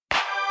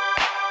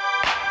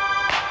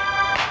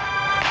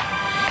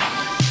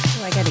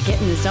to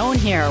get in the zone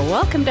here.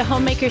 Welcome to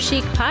Homemaker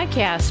Chic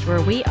Podcast,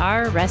 where we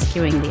are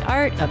rescuing the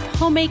art of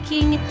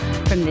homemaking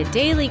from the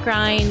daily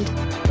grind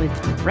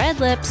with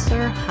red lips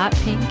or hot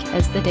pink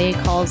as the day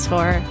calls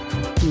for.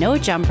 No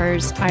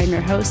jumpers. I'm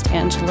your host,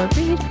 Angela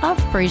Reed of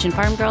Parisian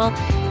Farm Girl,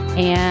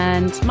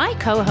 and my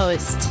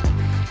co-host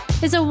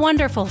is a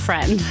wonderful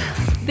friend,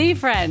 the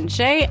friend,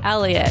 Shay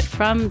Elliott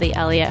from the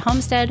Elliott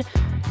Homestead.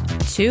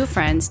 Two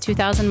friends,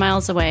 2,000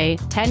 miles away,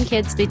 10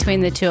 kids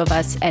between the two of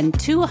us, and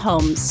two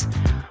homes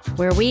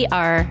where we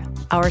are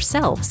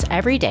ourselves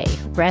every day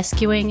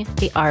rescuing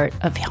the art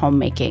of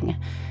homemaking,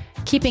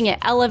 keeping it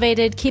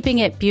elevated, keeping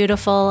it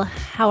beautiful.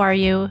 How are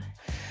you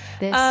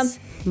this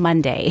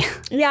Monday?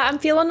 Yeah, I'm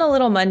feeling a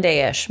little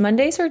Monday-ish.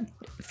 Mondays are,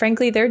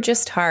 frankly, they're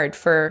just hard.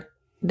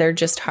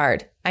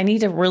 I need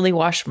to really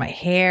wash my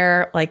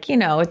hair.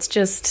 It's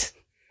just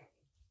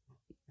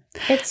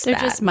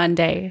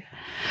Monday.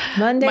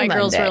 My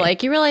girls were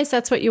like, you realize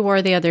that's what you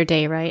wore the other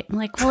day, right? I'm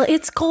like, well,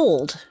 it's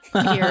cold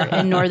here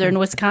in northern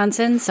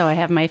Wisconsin, so I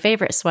have my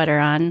favorite sweater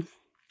on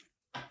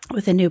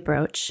with a new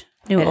brooch,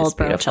 old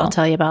brooch I'll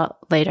tell you about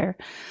later.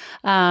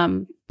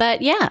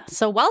 But yeah,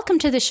 so welcome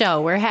to the show.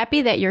 We're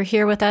happy that you're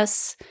here with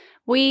us.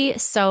 We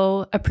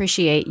so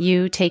appreciate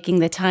you taking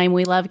the time.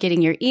 We love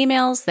getting your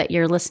emails that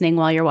you're listening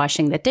while you're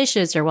washing the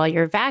dishes or while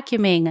you're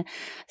vacuuming.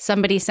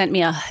 Somebody sent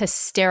me a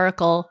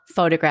hysterical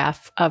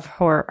photograph of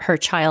her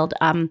child,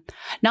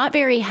 not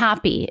very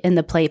happy in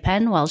the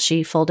playpen while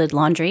she folded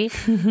laundry,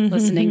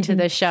 listening to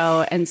the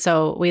show. And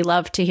so we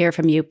love to hear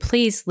from you.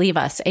 Please leave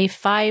us a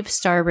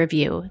 5-star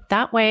review.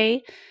 That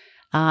way,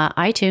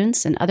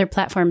 iTunes and other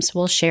platforms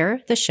will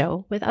share the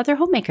show with other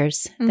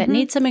homemakers that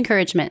need some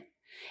encouragement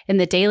in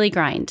the daily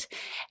grind.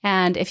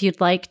 And if you'd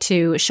like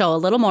to show a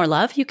little more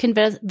love, you can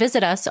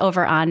visit us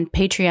over on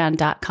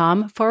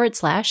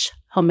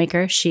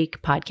patreon.com/Homemaker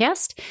Chic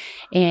Podcast.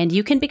 And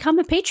you can become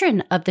a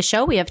patron of the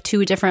show. We have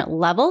 2 different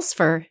levels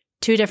for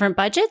 2 different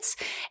budgets.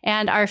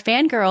 And our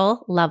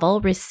fangirl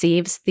level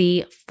receives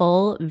the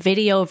full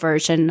video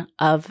version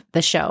of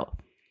the show.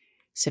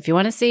 So if you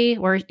want to see,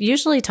 we're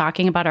usually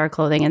talking about our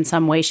clothing in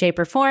some way, shape,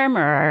 or form,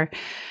 or our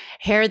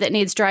hair that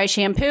needs dry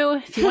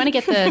shampoo. If you want to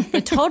get the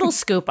total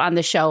scoop on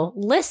the show,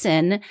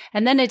 listen,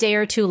 and then a day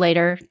or 2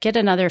 later, get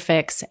another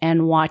fix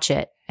and watch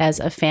it as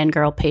a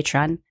fangirl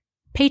patron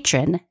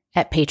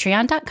at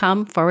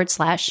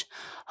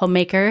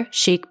patreon.com/Homemaker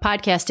Chic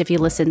Podcast. If you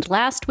listened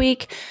last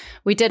week,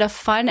 we did a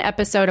fun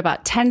episode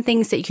about 10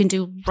 things that you can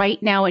do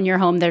right now in your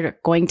home that are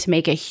going to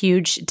make a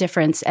huge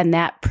difference. And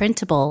that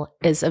printable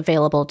is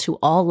available to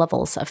all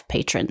levels of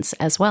patrons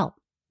as well.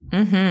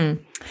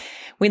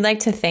 We'd like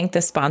to thank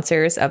the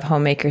sponsors of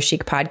Homemaker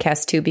Chic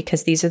Podcast too,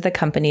 because these are the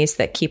companies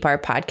that keep our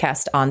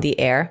podcast on the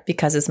air.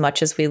 Because as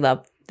much as we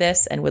love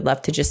this and would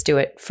love to just do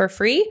it for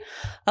free,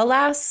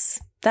 alas,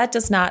 that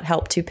does not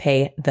help to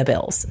pay the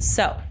bills.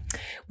 So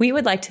we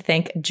would like to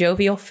thank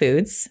Jovial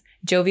Foods.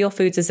 Jovial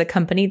Foods is a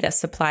company that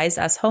supplies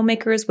us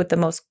homemakers with the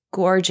most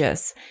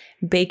gorgeous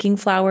baking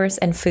flours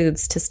and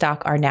foods to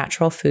stock our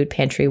natural food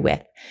pantry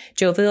with.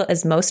 Jovial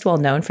is most well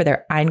known for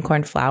their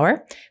einkorn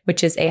flour,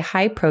 which is a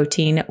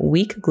high-protein,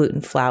 weak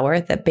gluten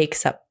flour that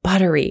bakes up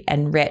buttery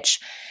and rich.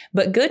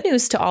 But good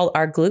news to all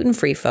our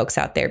gluten-free folks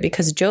out there,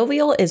 because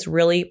Jovial is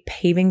really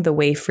paving the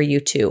way for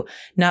you too.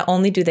 Not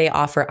only do they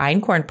offer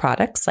einkorn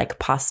products like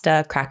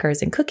pasta,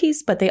 crackers, and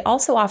cookies, but they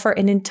also offer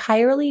an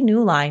entirely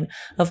new line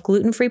of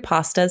gluten-free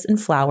pastas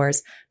and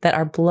flours that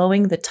are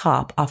blowing the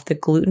top off the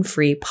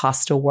gluten-free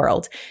pasta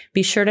world.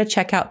 Be sure to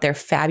check out their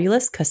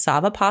fabulous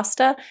cassava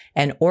pasta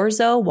and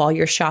orzo while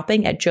you're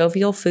shopping at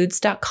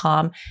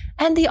jovialfoods.com,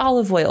 and the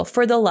olive oil,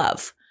 for the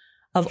love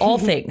of all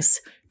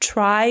things.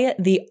 Try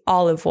the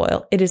olive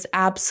oil. It is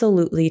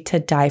absolutely to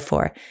die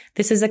for.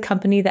 This is a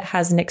company that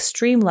has an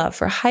extreme love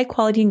for high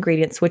quality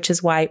ingredients, which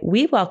is why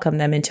we welcome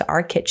them into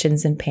our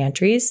kitchens and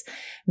pantries.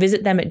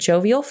 Visit them at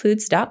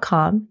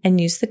jovialfoods.com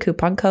and use the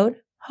coupon code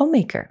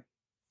Homemaker.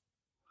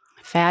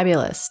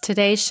 Fabulous.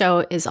 Today's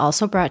show is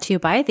also brought to you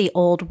by the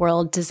Old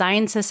World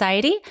Design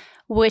Society,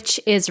 which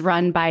is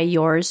run by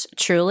yours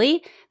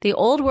truly. The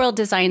Old World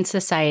Design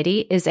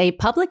Society is a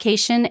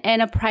publication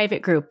and a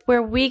private group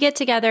where we get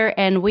together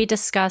and we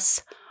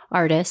discuss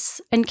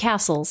artists and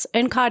castles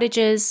and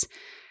cottages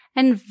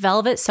and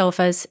velvet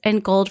sofas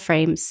and gold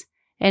frames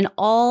and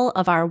all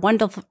of our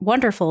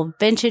wonderful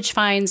vintage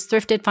finds,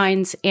 thrifted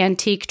finds,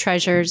 antique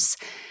treasures.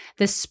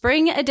 The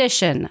spring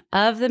edition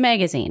of the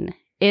magazine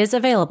is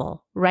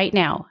available right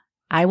now.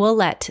 I will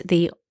let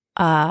the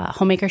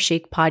Homemaker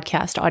Chic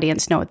podcast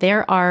audience know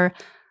there are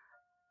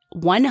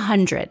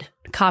 100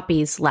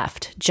 copies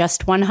left,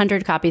 just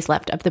 100 copies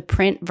left of the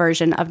print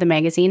version of the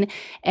magazine.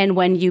 And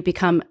when you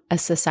become a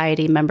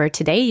society member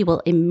today, you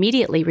will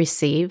immediately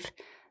receive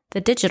the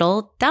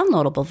digital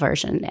downloadable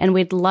version. And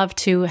we'd love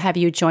to have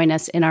you join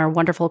us in our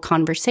wonderful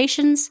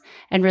conversations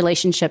and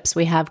relationships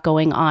we have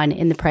going on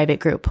in the private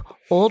group,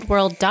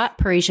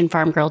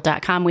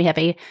 oldworld.parisianfarmgirl.com. We have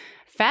a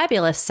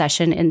fabulous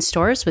session in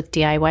stores with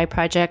DIY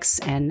projects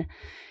and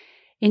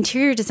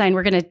interior design.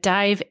 We're going to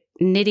dive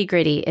nitty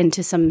gritty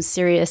into some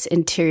serious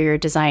interior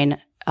design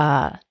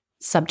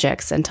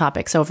subjects and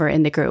topics over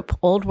in the group,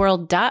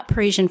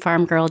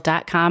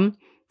 oldworld.parisianfarmgirl.com.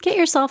 Get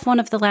yourself one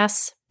of the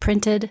last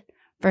printed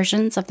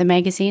versions of the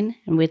magazine,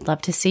 and we'd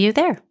love to see you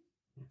there.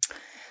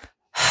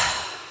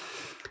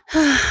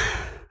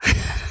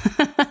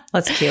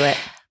 Let's cue it.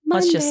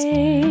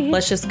 Monday.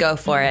 Let's just go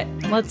for it.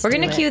 We're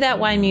going to cue that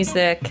wine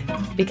music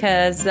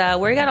because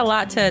we got a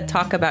lot to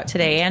talk about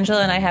today.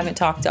 Angela and I haven't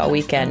talked all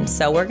weekend,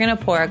 so we're going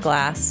to pour a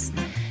glass.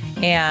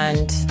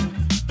 And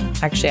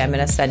actually, I'm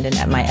going to send in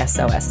my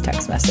SOS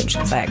text message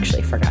because I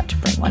actually forgot to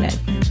bring one in.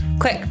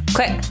 Quick,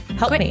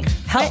 help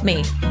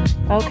me.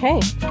 Okay.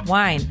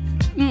 Wine.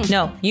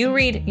 No, you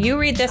read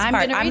this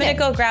part. I'm going to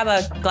go grab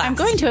a glass.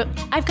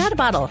 I've got a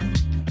bottle.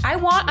 I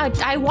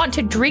want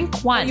to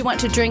drink one. Oh, you want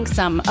to drink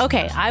some?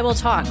 Okay, I will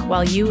talk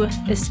while you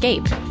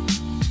escape.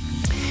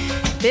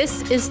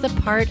 This is the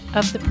part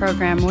of the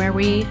program where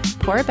we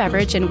pour a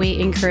beverage and we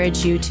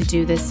encourage you to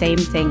do the same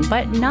thing,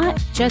 but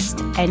not just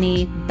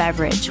any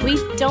beverage. We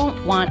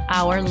don't want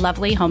our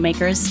lovely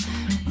homemakers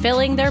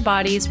filling their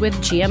bodies with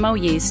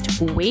GMO yeast,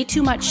 way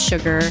too much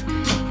sugar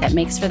that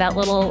makes for that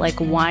little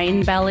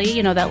wine belly,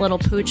 that little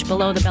pooch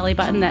below the belly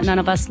button that none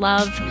of us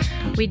love.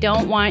 We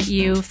don't want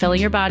you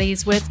filling your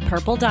bodies with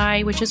purple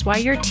dye, which is why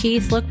your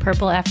teeth look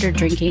purple after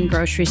drinking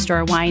grocery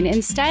store wine.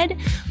 Instead,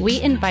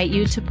 we invite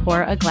you to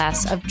pour a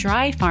glass of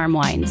Dry Farm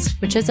Wines,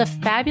 which is a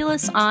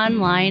fabulous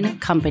online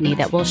company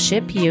that will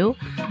ship you,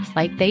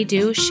 like they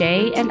do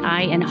Shay and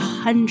I and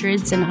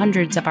hundreds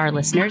of our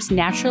listeners,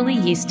 naturally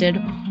yeasted,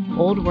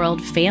 Old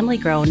World,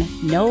 family-grown,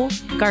 no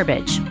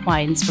garbage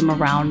wines from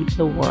around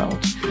the world.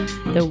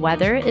 The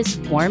weather is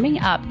warming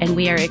up, and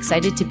we are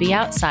excited to be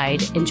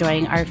outside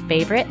enjoying our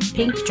favorite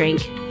pink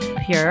drink,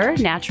 pure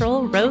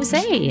natural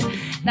rosé.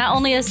 Not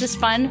only is this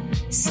fun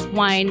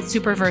wine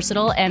super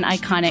versatile and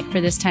iconic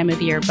for this time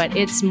of year, but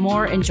it's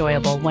more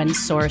enjoyable when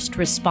sourced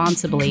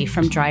responsibly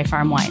from Dry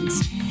Farm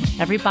Wines.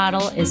 Every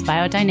bottle is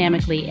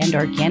biodynamically and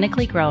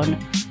organically grown,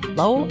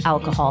 low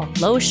alcohol,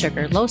 low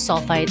sugar, low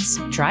sulfites,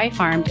 dry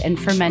farmed and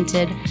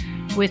fermented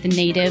with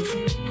native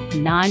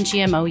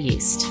non-GMO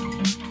yeast.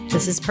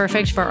 This is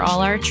perfect for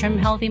all our trim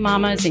healthy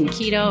mamas and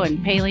keto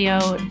and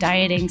paleo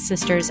dieting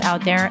sisters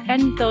out there,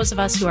 and those of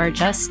us who are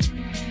just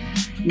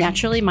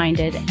naturally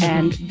minded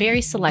and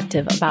very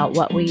selective about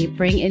what we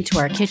bring into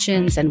our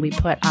kitchens and we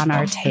put on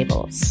our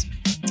tables.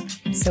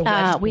 So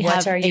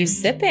what are you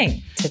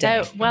sipping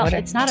today?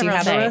 It's not a rosé. Do you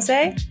have a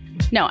rosé?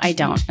 No, I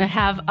don't. I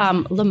have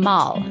Le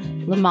Mal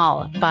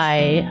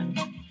by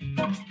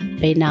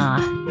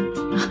Bénat.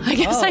 I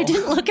guess I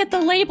didn't look at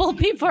the label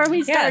before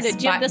we started. Yes,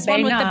 do you have this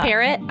one with the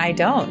parrot? I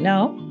don't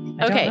know.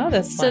 I don't know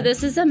this one. So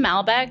this is a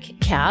Malbec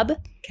Cab.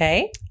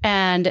 Okay.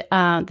 And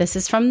this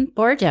is from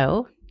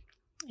Bordeaux,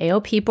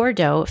 AOP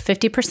Bordeaux,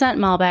 50%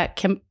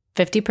 Malbec,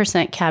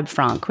 50% Cab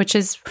Franc, which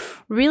is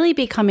really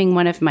becoming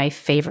one of my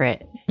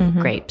favorite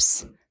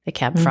grapes, the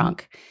Cab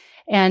Franc.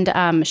 And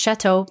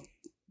Chateau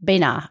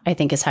Bénat, I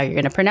think is how you're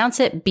going to pronounce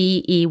it,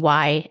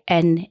 Beynat.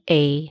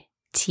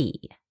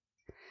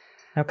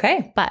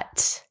 Okay.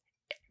 But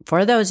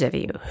for those of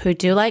you who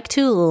do like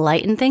to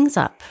lighten things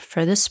up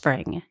for the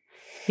spring,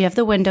 you have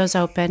the windows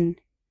open,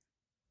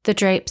 the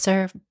drapes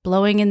are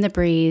blowing in the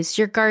breeze,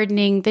 you're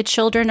gardening, the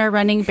children are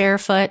running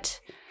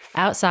barefoot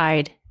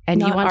outside, and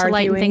you want to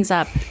lighten things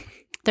up.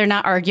 They're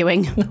not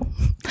arguing.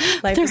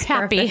 They're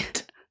happy.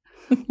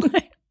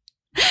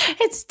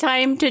 It's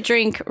time to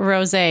drink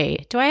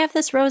rosé. Do I have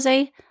this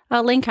rosé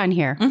link on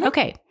here?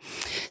 Okay.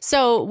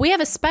 So we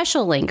have a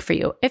special link for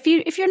you. If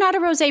you're not a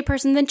rosé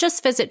person, then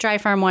just visit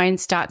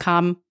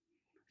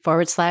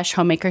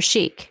dryfarmwines.com/homemaker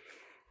chic.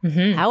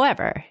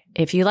 However,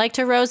 if you like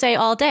to rosé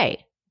all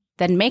day,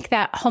 then make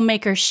that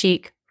homemaker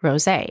chic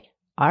rosé,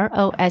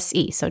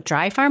 ROSE. So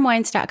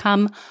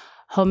dryfarmwines.com,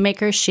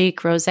 homemaker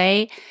chic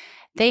rosé.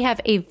 They have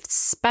a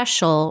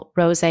special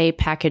rosé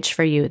package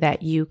for you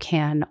that you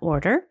can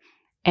order.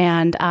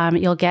 And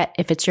you'll get,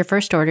 if it's your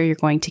first order, you're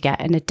going to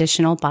get an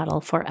additional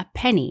bottle for a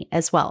penny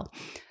as well.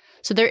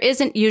 So there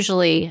isn't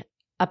usually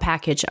a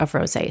package of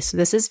rosé. So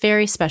this is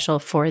very special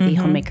for the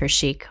homemaker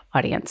chic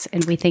audience.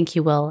 And we think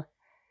you will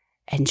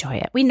enjoy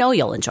it. We know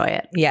you'll enjoy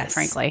it. Yes.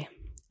 Frankly.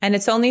 And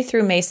it's only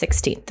through May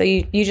 16th. So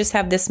you just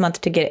have this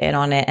month to get in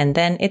on it, and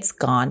then it's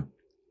gone.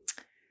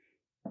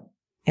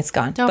 It's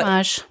gone.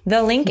 Dommage.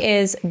 The link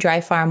is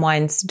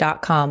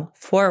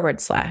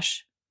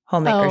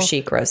dryfarmwines.com/homemaker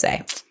chic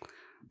rosé.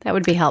 That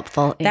would be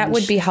helpful. That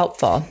would be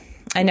helpful.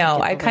 I know.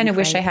 I kind of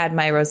wish I had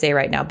my rosé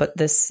right now, but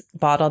this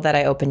bottle that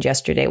I opened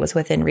yesterday was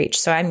within reach.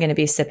 So I'm going to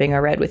be sipping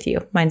a red with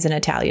you. Mine's an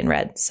Italian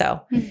red.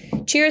 So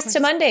cheers to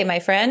Monday, my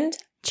friend.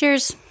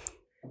 Cheers.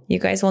 You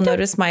guys will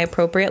notice my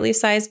appropriately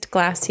sized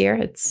glass here.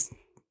 It's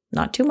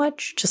not too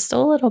much, just a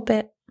little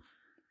bit.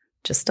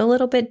 Just a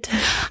little bit.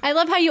 I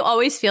love how you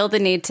always feel the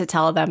need to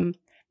tell them.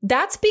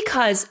 That's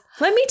because,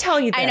 let me tell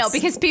you this. I know,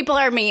 because people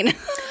are mean.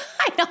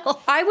 I know.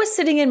 I was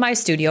sitting in my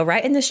studio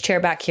right in this chair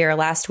back here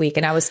last week,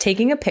 and I was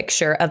taking a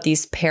picture of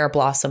these pear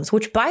blossoms,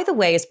 which, by the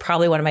way, is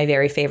probably one of my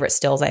very favorite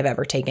stills I've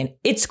ever taken.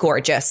 It's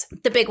gorgeous.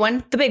 The big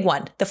one? The big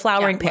one, the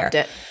flowering pear. Loved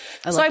it.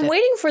 So I'm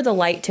waiting for the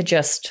light to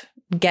just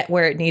get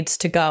where it needs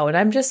to go. And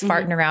I'm just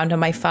farting around on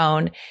my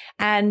phone.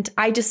 And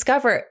I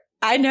discover,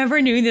 I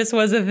never knew this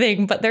was a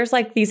thing, but there's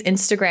like these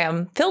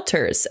Instagram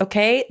filters,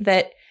 okay,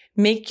 that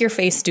make your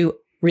face do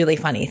really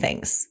funny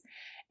things.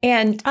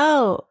 And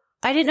oh,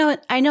 I didn't know.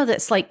 I know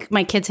that's like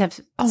my kids have,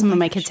 some of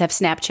my kids have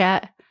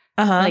Snapchat.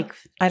 Like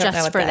I don't just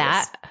know what for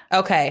that is.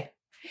 Okay.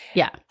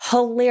 Yeah.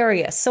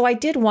 Hilarious. So I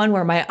did one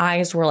where my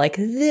eyes were like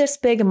this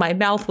big and my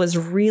mouth was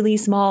really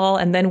small.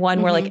 And then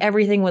one where like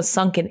everything was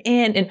sunken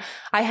in. And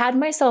I had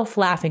myself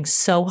laughing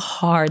so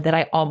hard that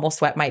I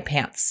almost wet my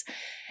pants.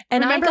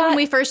 And remember when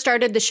we first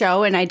started the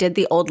show and I did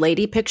the old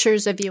lady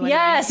pictures of you and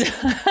yes.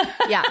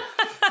 Yeah.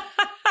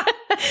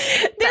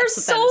 They're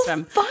so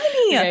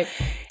funny. Okay.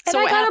 And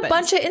I got a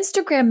bunch of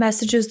Instagram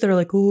messages that are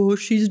like, oh,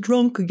 she's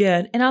drunk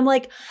again. And I'm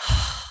like,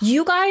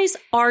 you guys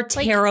are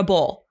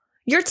terrible.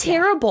 You're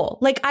terrible.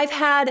 Like I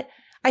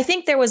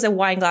think there was a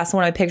wine glass in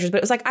one of my pictures, but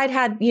it was like I'd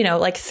had,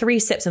 like 3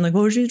 sips and like,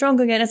 oh, she's drunk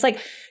again. It's like,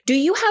 do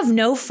you have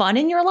no fun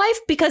in your life?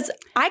 Because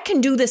I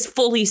can do this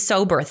fully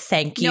sober.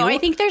 Thank you. No, I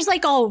think there's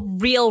like a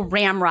real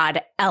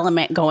ramrod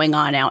element going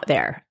on out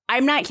there.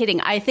 I'm not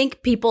kidding. I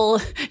think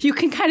people, you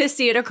can kind of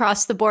see it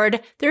across the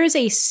board. There is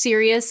a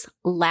serious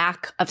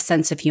lack of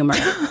sense of humor.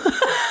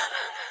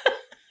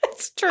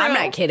 It's true. I'm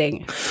not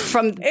kidding.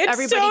 From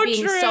everybody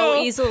being so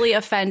easily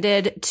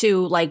offended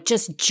to like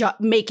just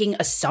making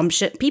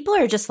assumptions. People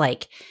are just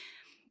like,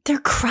 they're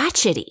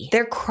crotchety.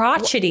 They're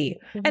crotchety.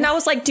 And I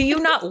was like, do you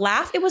not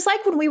laugh? It was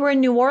like when we were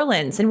in New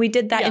Orleans and we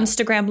did that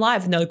Instagram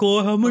live and they're like,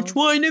 oh, how much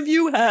wine have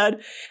you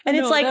had? And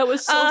it's like, that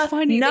was so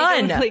funny.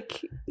 None.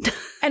 Like,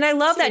 and I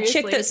love that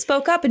chick that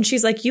spoke up and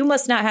she's like, you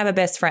must not have a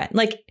best friend.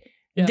 Like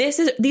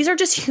these are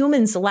just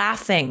humans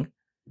laughing.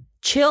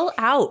 Chill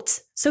out.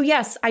 So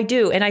yes, I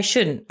do. And I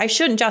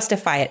shouldn't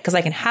justify it because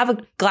I can have a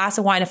glass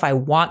of wine if I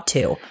want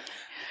to.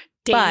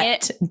 Dang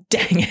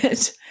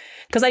it.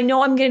 Because I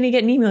know I'm going to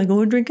get an email like,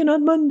 oh, drinking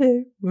on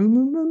Monday.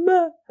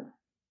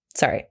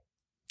 Sorry.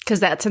 Because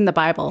that's in the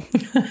Bible.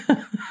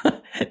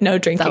 No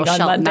drinking on Monday.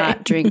 Thou shalt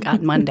not drink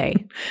on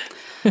Monday.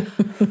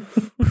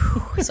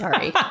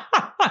 Sorry.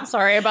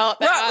 Sorry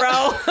about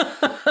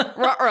that.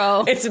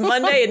 Ruh-roh. It's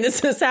Monday and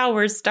this is how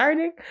we're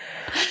starting.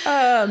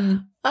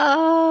 So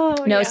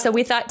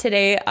we thought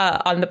today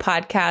on the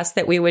podcast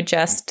that we would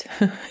just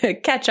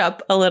catch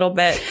up a little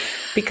bit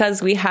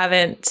because we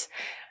haven't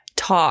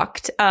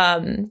talked.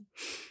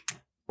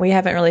 We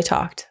haven't really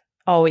talked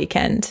all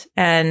weekend.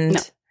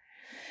 And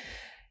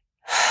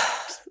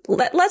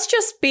let's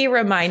just be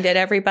reminded,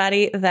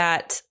 everybody,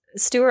 that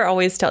Stuart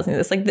always tells me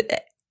this, like,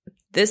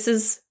 this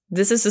is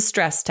a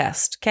stress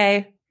test.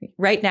 Okay.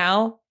 Right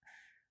now,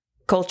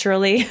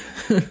 culturally,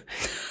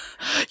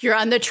 you're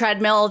on the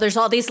treadmill. There's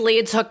all these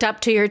leads hooked up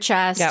to your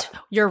chest. Yep.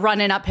 You're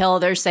running uphill.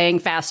 They're saying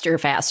faster,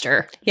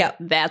 faster. Yeah.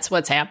 That's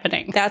what's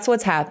happening.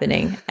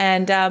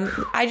 And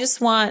I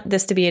just want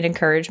this to be an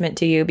encouragement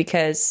to you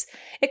because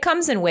it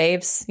comes in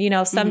waves.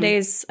 Some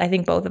days, I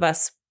think both of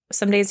us,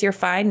 some days you're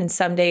fine and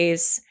some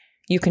days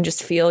you can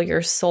just feel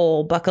your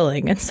soul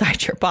buckling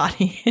inside your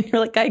body. And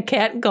you're like, I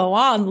can't go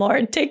on,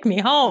 Lord, take me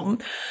home.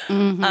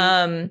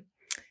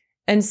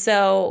 And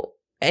so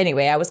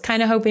anyway, I was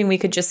kind of hoping we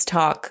could just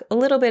talk a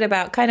little bit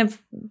about kind of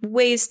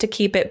ways to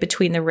keep it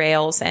between the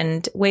rails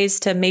and ways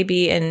to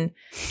maybe in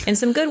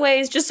some good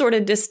ways, just sort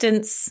of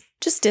distance.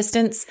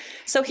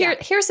 So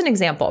here's an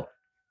example.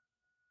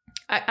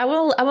 I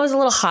was a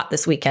little hot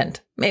this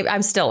weekend. Maybe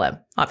I'm still am,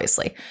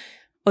 obviously. I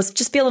was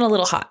just feeling a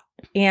little hot.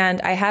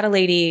 And I had a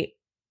lady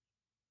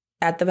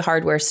at the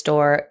hardware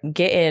store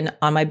get in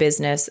on my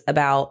business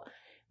about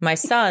my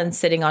son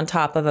sitting on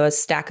top of a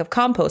stack of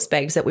compost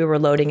bags that we were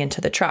loading into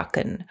the truck.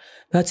 And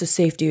that's a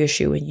safety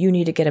issue and you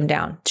need to get him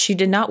down. She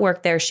did not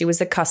work there. She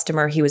was a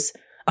customer. He was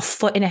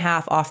 1.5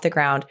 feet off the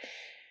ground.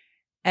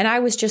 And I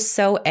was just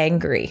so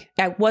angry.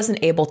 I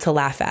wasn't able to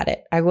laugh at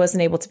it. I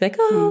wasn't able to be like,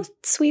 oh,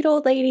 sweet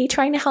old lady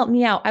trying to help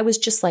me out. I was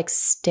just like,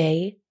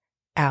 stay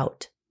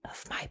out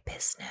of my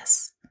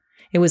business.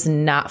 It was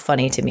not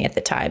funny to me at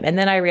the time. And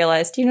then I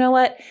realized, you know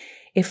what?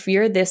 If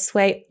you're this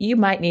way, you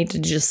might need to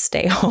just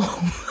stay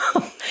home.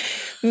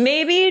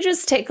 Maybe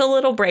just take a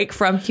little break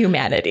from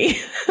humanity.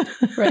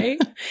 Right.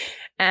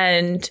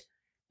 and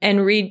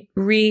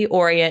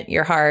reorient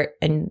your heart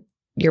and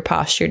your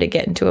posture to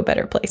get into a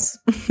better place.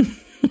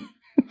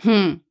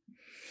 Yeah.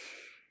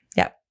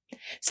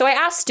 So I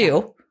asked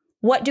you,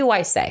 what do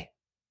I say?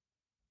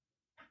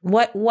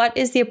 What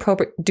is the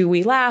appropriate? Do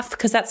we laugh?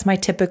 Because that's my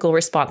typical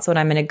response when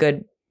I'm in a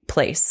good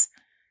place.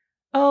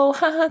 Oh,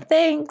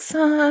 thanks.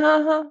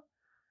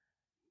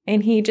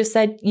 And he just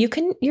said,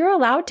 you're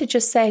allowed to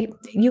just say,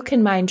 you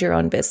can mind your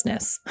own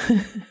business.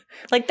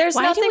 Like there's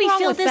nothing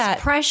wrong with that. Why do we feel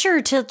this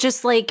pressure to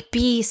just like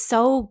be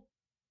so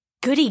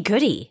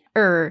goody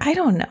or I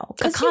don't know.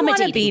 Because you want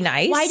to be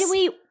nice.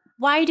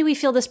 Why do we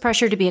feel this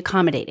pressure to be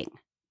accommodating?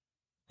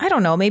 I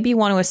don't know. Maybe you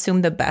want to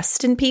assume the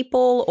best in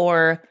people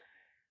or,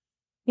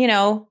 I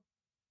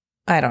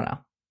don't know.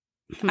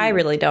 I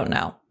really don't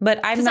know. But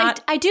I'm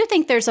not. I do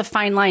think there's a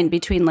fine line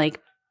between like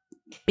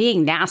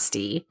being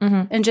nasty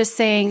and just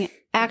saying,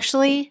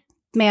 actually,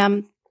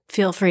 ma'am,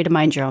 feel free to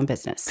mind your own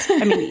business.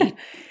 I mean,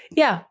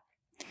 yeah.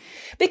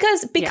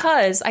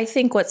 Because I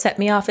think what set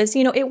me off is,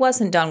 it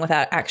wasn't done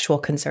without actual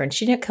concern.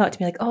 She didn't come up to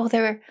me like, oh,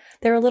 they're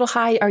a little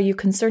high. Are you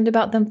concerned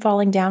about them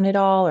falling down at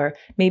all? Or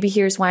maybe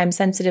here's why I'm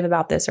sensitive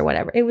about this or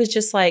whatever. It was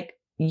just like,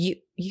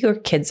 your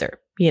kids are,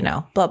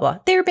 blah, blah.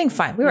 They were being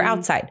fine. We were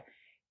outside.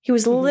 He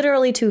was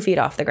literally 2 feet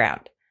off the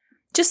ground,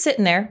 just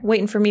sitting there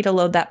waiting for me to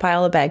load that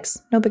pile of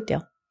bags. No big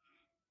deal.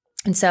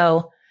 And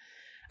so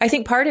I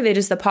think part of it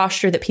is the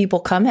posture that people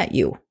come at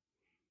you.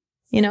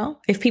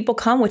 If people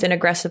come with an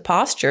aggressive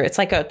posture, it's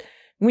like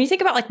when you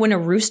think about like when a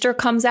rooster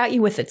comes at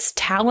you with its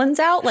talons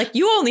out, like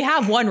you only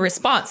have one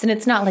response. And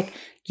it's not like,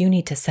 you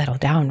need to settle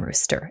down,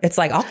 rooster. It's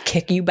like, I'll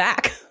kick you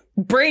back.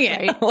 Bring it.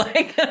 Right.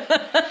 Like,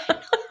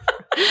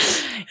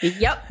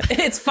 yep.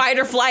 It's fight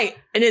or flight.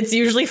 And it's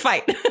usually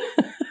fight.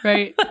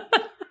 Right.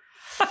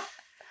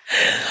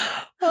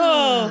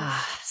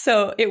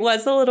 So it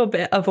was a little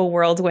bit of a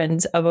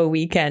whirlwind of a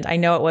weekend. I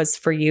know it was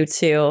for you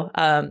too.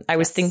 I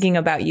was thinking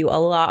about you a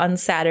lot on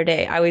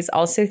Saturday. I was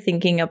also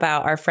thinking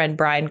about our friend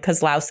Brian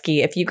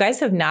Kozlowski. If you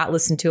guys have not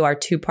listened to our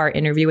 2-part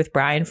interview with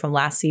Brian from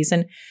last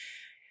season,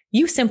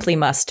 you simply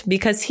must,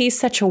 because he's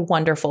such a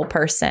wonderful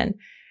person.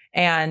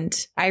 And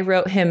I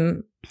wrote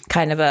him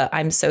kind of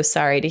I'm so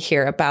sorry to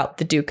hear about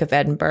the Duke of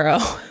Edinburgh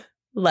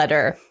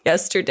letter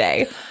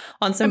yesterday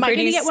on some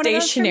pretty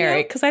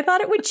stationery, because I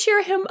thought it would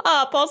cheer him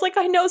up. I was like,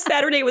 I know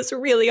Saturday was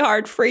really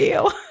hard for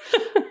you.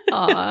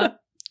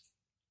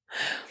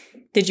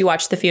 Did you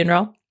watch the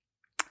funeral?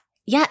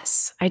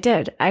 Yes, I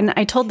did. And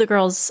I told the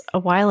girls a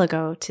while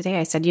ago today,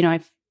 I said, I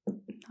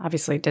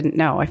obviously didn't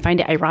know. I find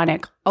it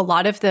ironic. A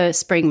lot of the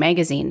spring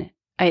magazine,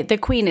 the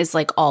Queen is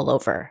like all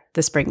over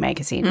the spring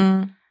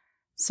magazine.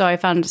 So I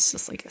found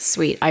just like a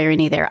sweet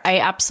irony there. I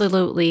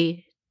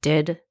absolutely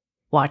did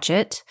watch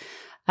it.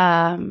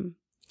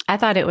 I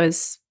thought it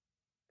was,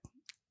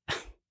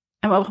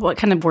 what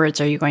kind of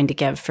words are you going to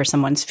give for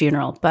someone's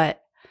funeral?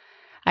 But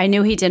I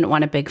knew he didn't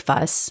want a big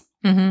fuss.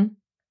 Mm-hmm.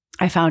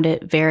 I found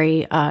it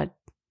very,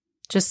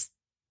 just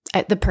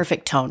the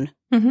perfect tone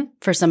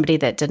for somebody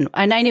that didn't,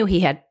 and I knew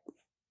he had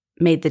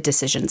made the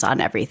decisions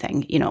on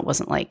everything. It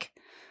wasn't like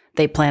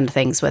they planned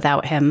things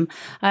without him.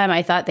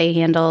 I thought they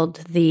handled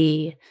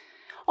the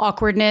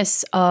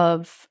awkwardness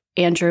of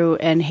Andrew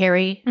and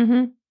Harry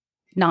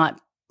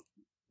not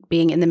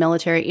being in the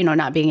military,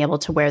 not being able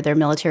to wear their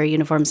military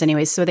uniforms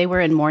anyways. So they were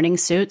in morning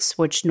suits,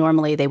 which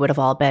normally they would have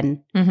all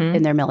been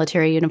in their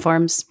military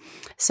uniforms.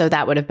 So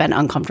that would have been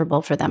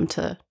uncomfortable for them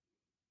to,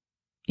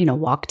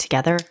 walk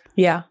together.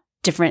 Yeah.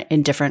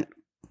 In different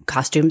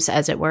costumes,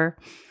 as it were.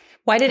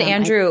 Why did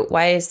Andrew,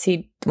 why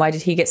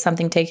did he get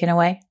something taken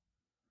away?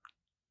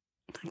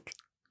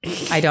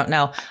 I don't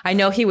know. I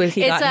know he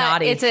got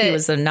naughty. He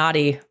was a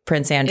naughty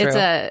Prince Andrew.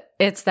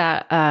 It's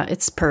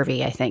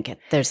pervy, I think.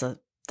 There's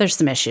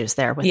some issues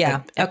there with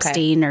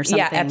Epstein or something.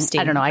 Yeah,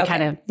 Epstein. I don't know. I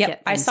kind of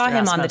I saw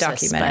him on the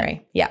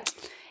documentary. Yeah.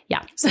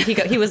 So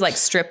he was like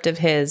stripped of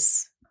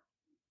his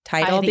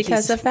title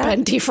because of that.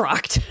 Been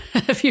defrocked,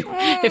 if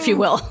you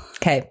will.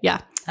 Okay.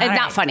 Yeah, and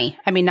not funny.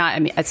 I mean,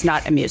 it's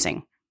not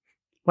amusing.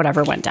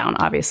 Whatever went down,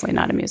 obviously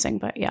not amusing,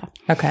 but yeah.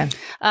 Okay.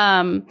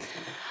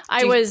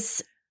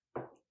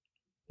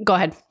 Go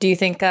ahead. Do you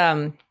think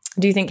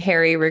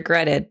Harry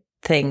regretted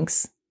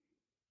things?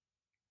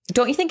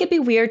 Don't you think it'd be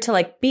weird to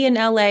like be in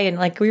LA and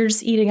like we're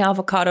just eating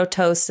avocado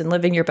toast and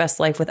living your best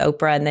life with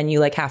Oprah, and then you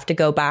like have to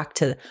go back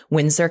to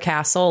Windsor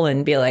Castle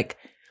and be like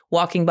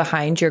walking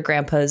behind your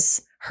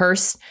grandpa's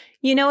hearse?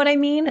 You know what I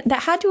mean?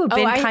 That had to have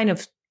been kind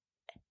of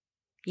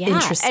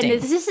interesting.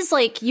 And this is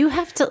like, you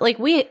have to like,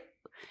 we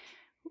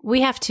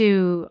have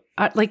to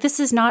like, this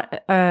is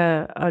not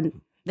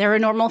they're a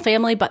normal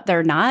family, but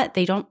they're not.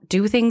 They don't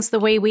do things the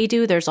way we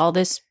do. There's all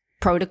this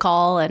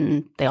protocol,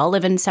 and they all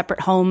live in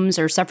separate homes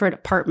or separate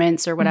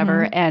apartments or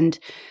whatever. And,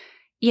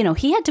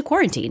 he had to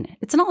quarantine.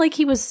 It's not like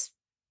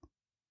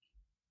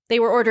they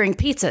were ordering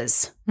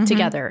pizzas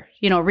together,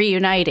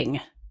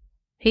 reuniting.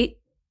 He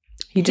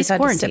just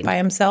had to sit by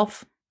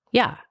himself.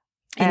 Yeah.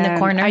 In the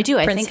corner. I do.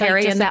 Prince I think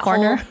Harry in the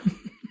corner.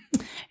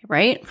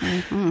 Right?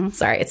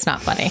 Sorry, it's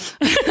not funny.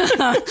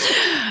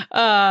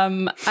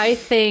 I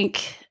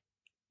think...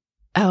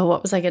 Oh,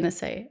 what was I going to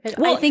say?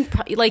 Well, I think,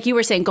 like you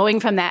were saying, going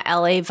from that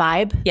LA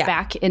vibe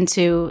back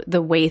into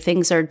the way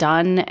things are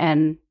done,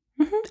 and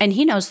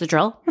he knows the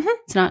drill.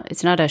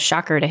 It's not a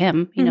shocker to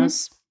him. He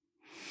knows.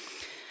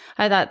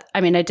 I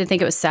did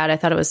think it was sad. I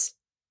thought it was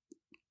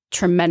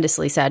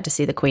tremendously sad to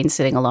see the Queen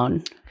sitting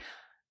alone.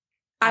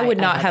 I would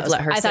not have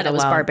let her sit alone. I thought it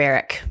was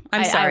barbaric.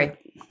 I'm sorry.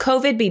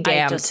 COVID be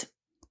damned.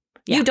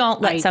 You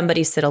don't let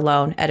somebody sit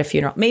alone at a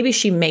funeral. Maybe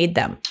she made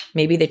them.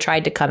 Maybe they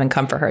tried to come and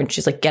comfort her, and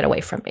she's like, get away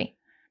from me.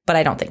 But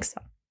I don't think so.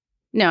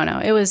 No,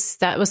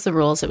 that was the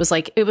rules.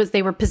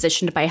 They were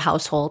positioned by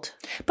household.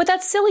 But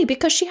that's silly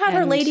because she had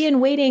her lady in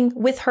waiting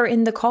with her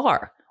in the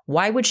car.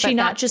 Why would she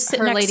not just sit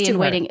next to her? Her lady in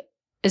waiting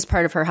is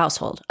part of her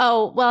household.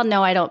 Oh, well,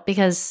 no, I don't,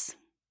 because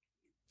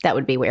that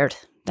would be weird.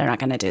 They're not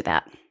going to do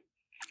that.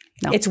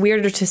 No. It's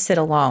weirder to sit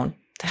alone,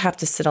 to have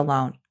to sit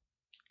alone.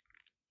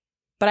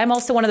 But I'm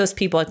also one of those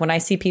people, like when I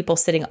see people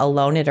sitting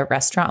alone at a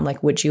restaurant, I'm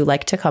like, would you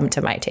like to come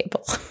to my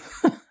table?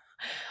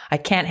 I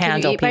can't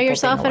handle Can you eat by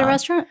yourself at a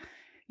restaurant?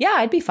 Yeah,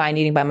 I'd be fine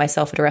eating by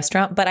myself at a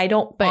restaurant, but I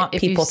don't want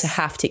people to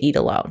have to eat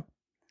alone.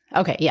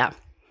 Okay, yeah.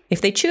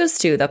 If they choose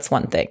to, that's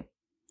one thing.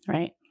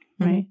 Right,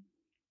 right.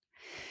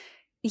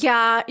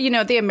 Yeah,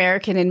 the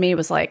American in me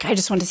was like, I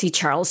just want to see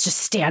Charles just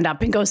stand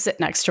up and go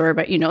sit next to her.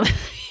 But, I know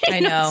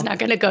it's not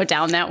going to go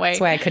down that way. That's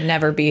why I could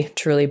never be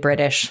truly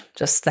British.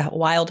 Just that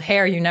wild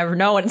hair. You never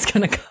know when it's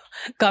going to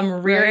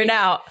come rearing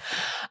out.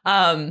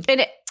 I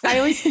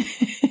always,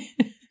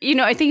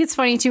 I think it's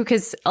funny too,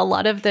 because a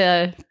lot of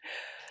this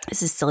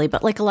is silly,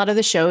 but like a lot of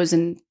the shows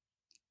and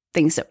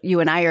things that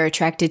you and I are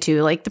attracted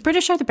to, like the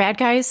British are the bad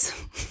guys,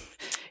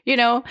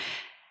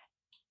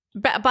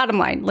 Bottom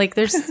line, like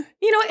there's,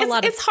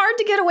 it's hard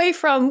to get away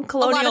from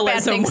colonialism. A lot of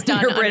bad things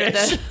done you're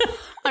British.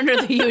 under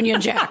the Union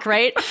Jack,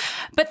 right?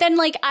 But then,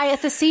 like,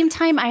 at the same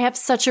time, I have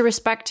such a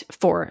respect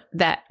for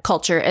that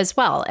culture as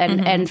well,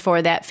 and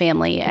for that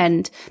family,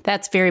 and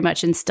that's very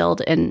much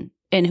instilled in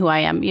who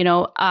I am.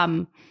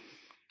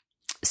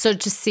 So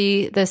to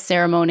see the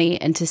ceremony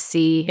and to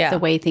see the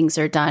way things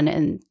are done,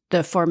 and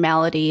the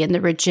formality and the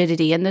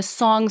rigidity and the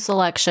song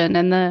selection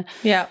and I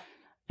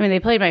mean, they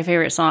played my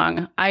favorite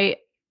song.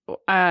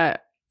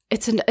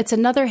 It's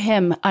another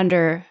hymn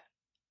under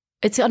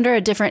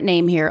a different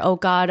name here. Oh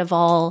God of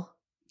all,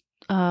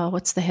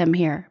 what's the hymn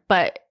here?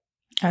 But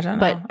I don't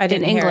know. But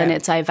in England,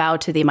 it's I Vow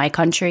to Thee, My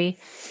Country,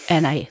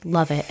 and I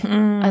love it.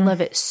 I love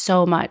it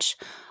so much.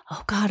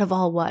 Oh God of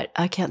all what?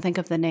 I can't think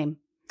of the name.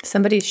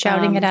 Somebody's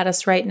shouting it at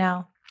us right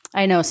now.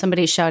 I know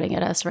somebody's shouting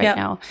at us right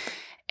now,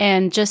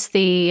 and just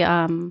the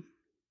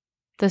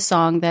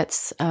song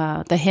that's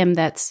the hymn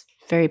that's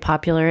very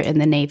popular in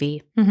the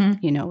Navy,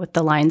 with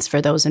the lines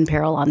for those in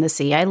peril on the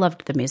sea. I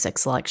loved the music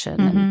selection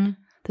and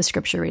the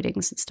scripture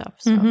readings and stuff.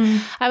 So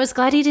I was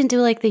glad he didn't do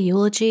like the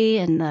eulogy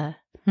and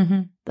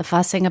the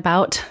fussing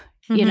about,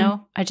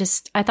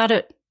 I thought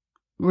it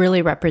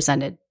really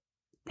represented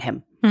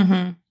him.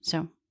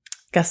 So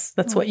guess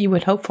that's what you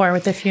would hope for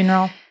with the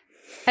funeral.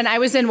 And I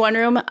was in one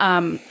room.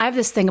 I have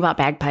this thing about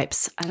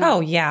bagpipes. They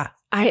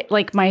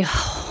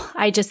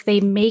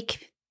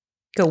make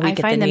go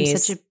weak at the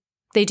knees.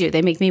 They do.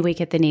 They make me weak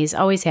at the knees.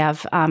 Always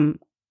have.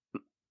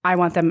 I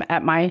want them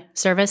at my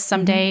service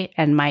someday,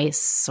 and my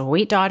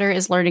sweet daughter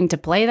is learning to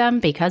play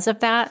them because of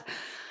that.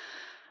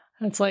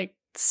 It's like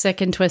sick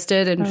and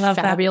twisted and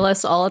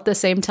fabulous all at the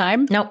same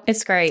time. No,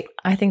 it's great.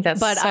 I think that's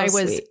But so I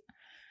was sweet.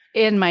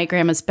 in my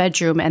grandma's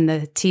bedroom, and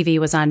the TV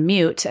was on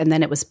mute, and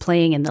then it was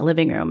playing in the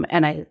living room,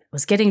 and I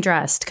was getting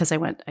dressed because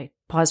I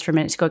paused for a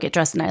minute to go get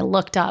dressed, and I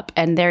looked up,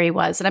 and there he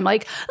was, and I'm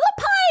like, the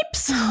pipes!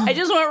 I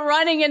just went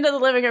running into the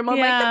living room. I'm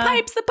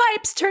like, the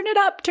pipes, turn it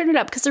up,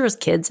 because there was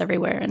kids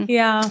everywhere. And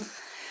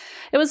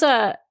it was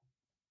so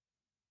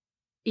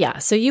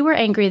you were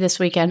angry this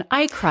weekend.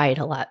 I cried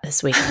a lot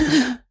this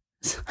weekend.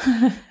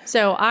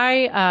 So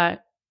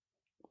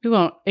we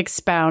won't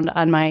expound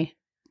on my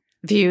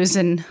views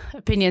and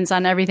opinions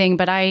on everything,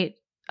 but I,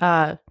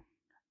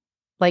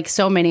 like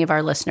so many of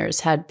our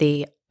listeners, had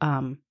the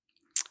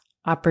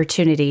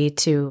opportunity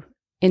to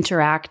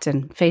interact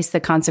and face the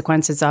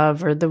consequences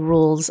of, or the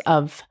rules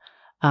of,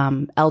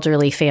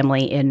 elderly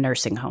family in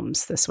nursing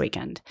homes this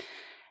weekend.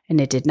 And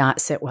it did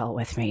not sit well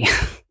with me.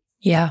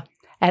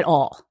 At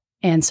all.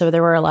 And so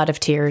there were a lot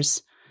of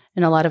tears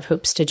and a lot of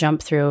hoops to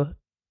jump through.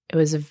 It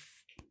was a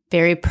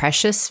very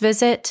precious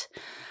visit,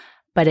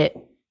 but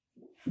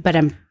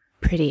I'm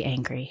pretty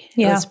angry.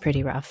 It was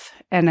pretty rough.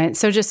 And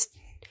so just,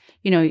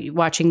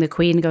 watching the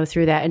Queen go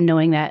through that and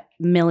knowing that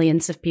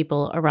millions of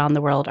people around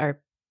the world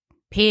are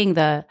paying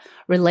the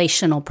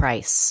relational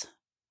price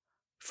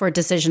for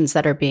decisions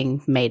that are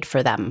being made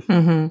for them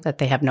that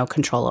they have no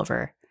control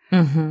over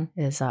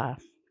is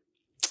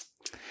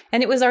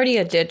and it was already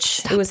a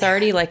ditch. It was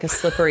already like a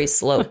slippery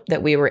slope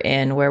that we were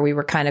in, where we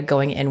were kind of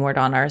going inward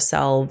on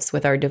ourselves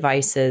with our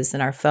devices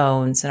and our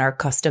phones and our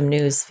custom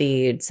news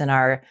feeds and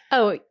our...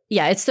 Oh,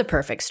 yeah, it's the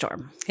perfect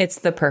storm. It's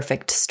the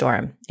perfect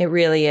storm. It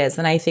really is.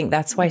 And I think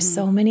that's why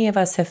so many of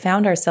us have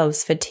found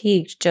ourselves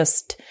fatigued,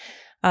 just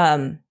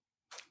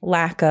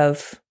lack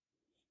of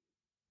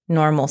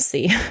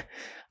normalcy.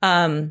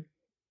 Not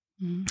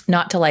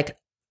to like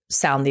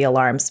sound the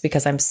alarms,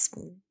 because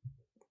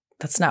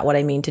that's not what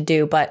I mean to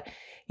do, but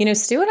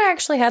Stu and I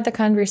actually had the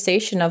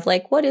conversation of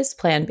like, what is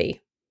plan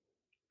B?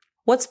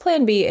 What's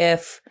plan B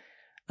if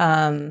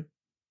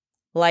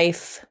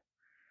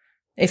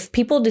if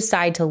people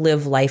decide to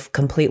live life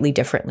completely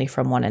differently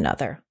from one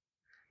another,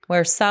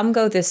 where some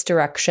go this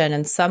direction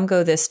and some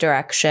go this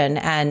direction,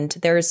 and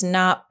there's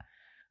not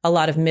a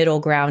lot of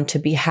middle ground to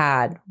be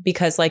had?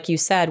 Because like you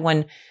said,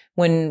 when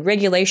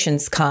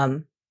regulations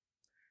come,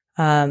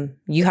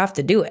 you have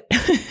to do it,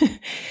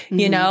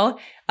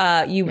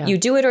 You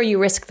do it or you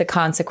risk the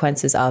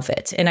consequences of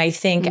it. And I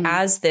think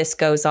as this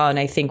goes on,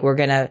 I think we're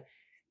going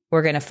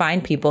to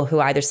find people who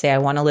either say, I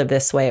want to live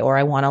this way or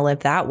I want to live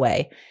that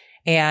way.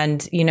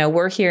 And,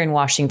 we're here in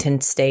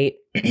Washington State,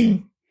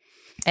 and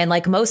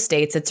like most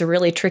states, it's a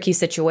really tricky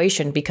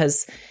situation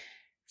because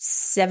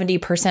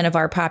 70% of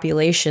our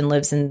population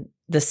lives in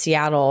the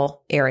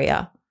Seattle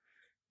area.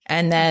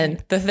 And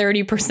then the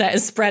 30%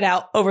 is spread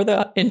out over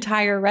the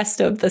entire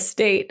rest of the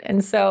state.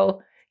 And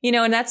so,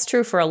 and that's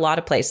true for a lot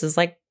of places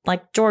like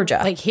Georgia.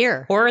 Like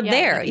here. Or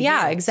there. Like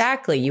yeah, here.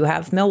 Exactly. You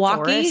have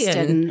Milwaukee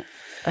and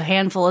a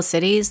handful of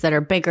cities that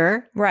are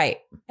bigger. Right.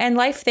 And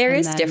life there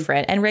is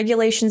different. And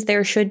regulations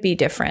there should be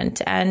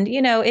different. And,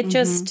 it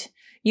just,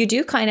 you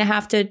do kind of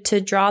have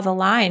to draw the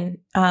line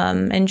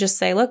and just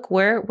say, look,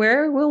 where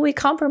will we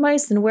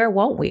compromise and where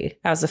won't we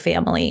as a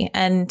family?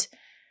 And,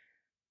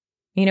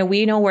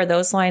 we know where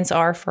those lines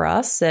are for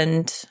us.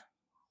 And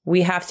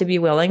we have to be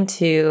willing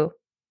to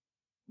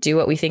do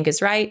what we think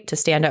is right, to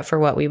stand up for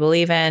what we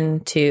believe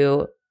in,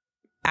 to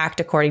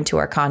act according to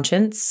our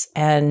conscience.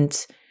 And,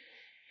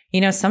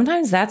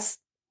 sometimes that's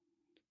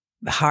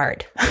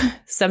hard.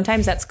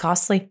 Sometimes that's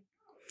costly.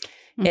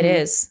 Mm-hmm. It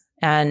is.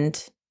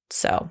 And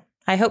so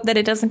I hope that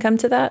it doesn't come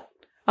to that,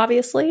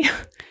 obviously.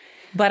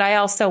 But I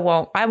also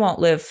won't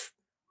live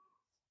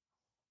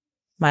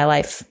my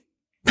life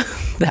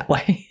that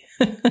way.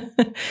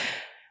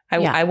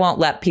 I won't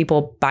let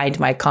people bind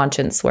my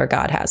conscience where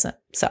God hasn't.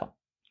 So,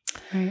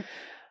 right.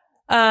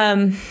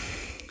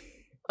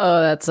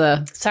 That's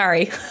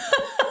sorry.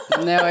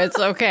 No, it's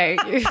okay.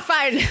 You're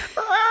fine.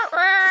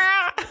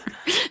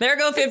 There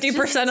go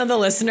 50% of the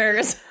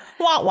listeners.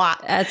 Wah.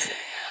 That's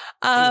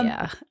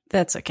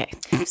that's okay.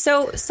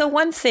 So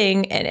one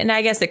thing, and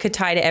I guess it could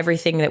tie to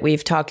everything that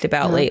we've talked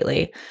about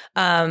lately.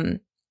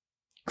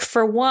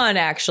 For one,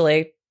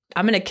 actually,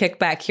 I'm going to kick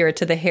back here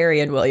to the Harry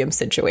and William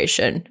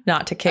situation,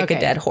 not to kick a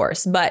dead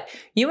horse. But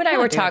you and I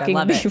were talking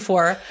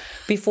before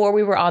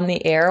we were on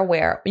the air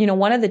where,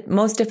 one of the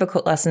most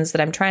difficult lessons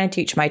that I'm trying to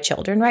teach my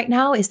children right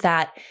now is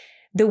that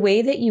the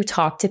way that you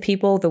talk to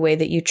people, the way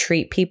that you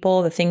treat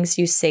people, the things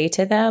you say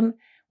to them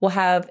will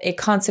have a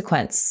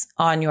consequence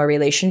on your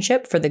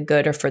relationship for the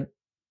good or for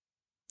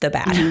the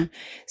bad. Mm-hmm.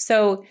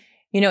 So,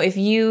 if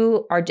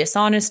you are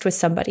dishonest with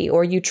somebody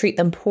or you treat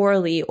them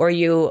poorly or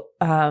you,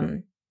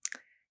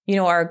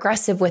 are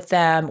aggressive with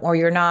them or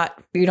you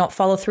don't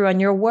follow through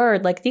on your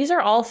word, like these are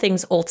all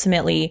things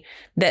ultimately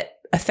that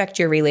affect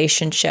your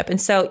relationship.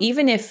 And so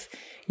even if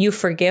you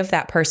forgive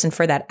that person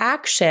for that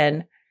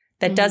action,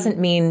 that doesn't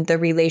mean the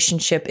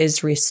relationship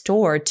is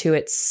restored to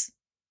its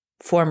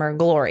former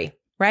glory,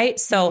 right?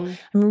 So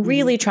I'm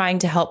really trying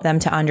to help them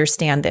to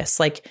understand this.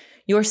 Like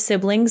your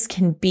siblings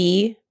can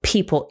be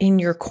people in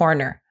your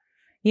corner.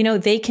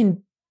 They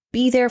can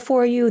be there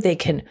for you. They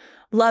can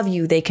love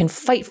you. They can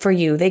fight for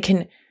you. They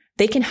can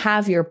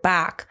have your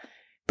back.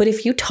 But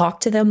if you talk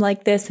to them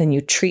like this and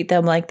you treat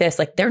them like this,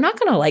 like they're not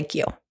going to like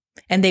you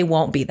and they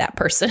won't be that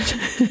person,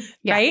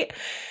 right?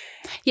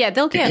 Yeah,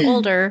 they'll get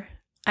older.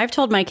 I've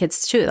told my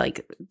kids too,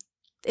 like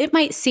it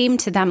might seem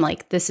to them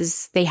like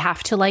they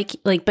have to like,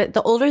 but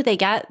the older they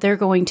get, they're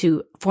going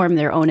to form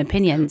their own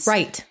opinions.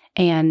 Right.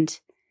 And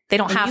they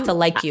don't have to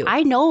like you.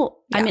 I know.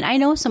 Yeah. I mean, I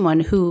know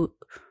someone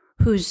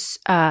whose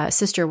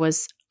sister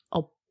was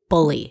a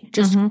bully,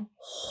 just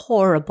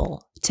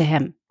horrible to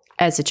him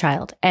as a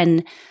child.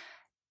 And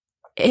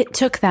it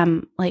took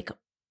them like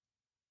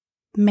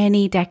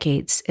many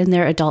decades in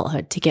their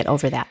adulthood to get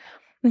over that.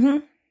 Mm-hmm.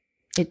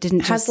 It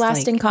didn't has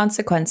lasting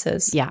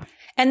consequences. Yeah.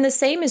 And the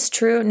same is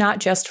true, not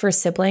just for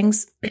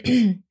siblings,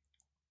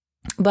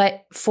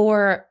 but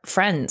for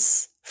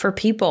friends, for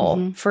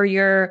people, for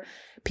your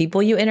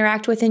people you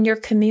interact with in your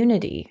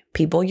community,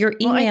 people you're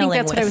emailing with. I think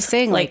that's what I was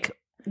saying, like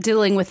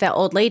dealing with that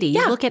old lady.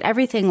 You look at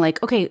everything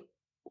like, okay,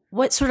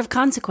 what sort of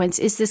consequence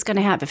is this going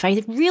to have if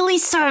I really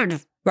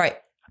started? Right.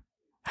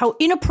 How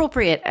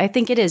inappropriate I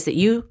think it is that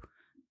you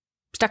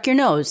stuck your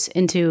nose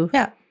into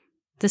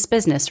this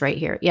business right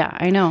here. Yeah,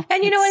 I know.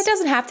 And it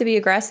doesn't have to be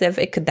aggressive.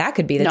 That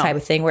could be the type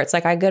of thing where it's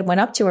like I went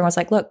up to her and was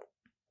like, look,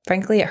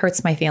 frankly, it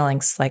hurts my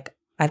feelings. Like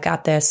I've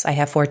got this. I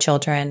have 4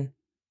 children.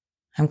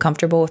 I'm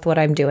comfortable with what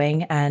I'm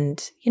doing.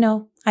 And,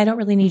 I don't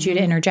really need you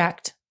to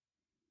interject.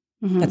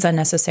 That's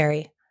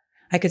unnecessary.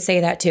 I could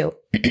say that too.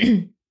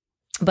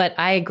 But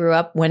I grew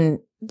up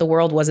when the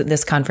world wasn't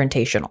this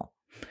confrontational.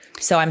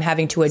 So I'm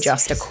having to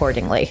adjust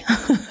accordingly.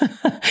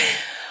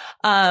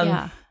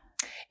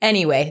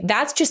 Anyway,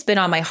 that's just been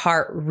on my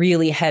heart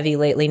really heavy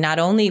lately, not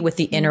only with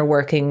the inner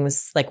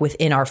workings, like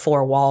within our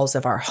 4 walls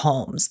of our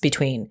homes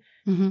between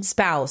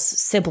spouse,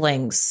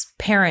 siblings,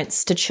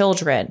 parents to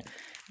children,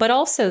 but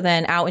also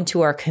then out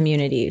into our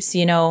communities.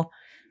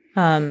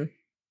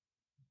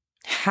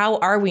 How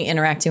are we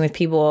interacting with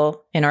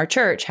people in our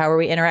church? How are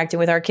we interacting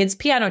with our kids'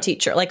 piano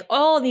teacher? Like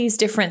all these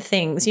different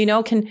things,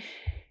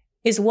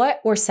 is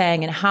what we're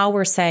saying and how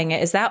we're saying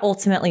it, is that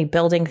ultimately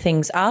building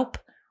things up?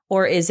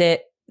 Or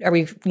are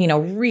we,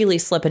 really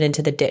slipping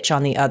into the ditch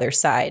on the other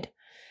side?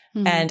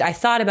 And I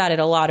thought about it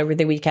a lot over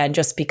the weekend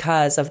just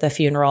because of the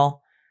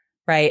funeral,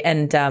 right?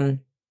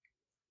 And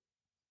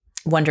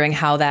wondering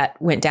how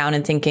that went down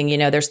and thinking,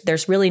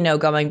 there's really no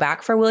going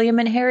back for William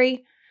and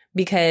Harry,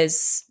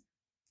 because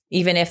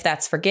even if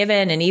that's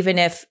forgiven and even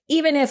if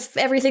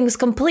everything's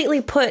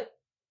completely put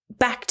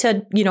back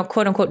to,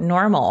 quote unquote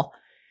normal,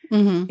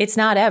 it's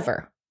not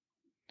ever.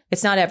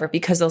 It's not ever,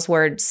 because those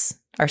words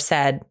are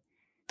said,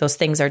 those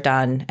things are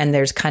done, and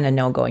there's kind of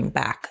no going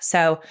back.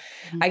 So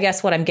I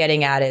guess what I'm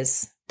getting at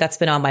is that's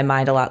been on my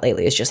mind a lot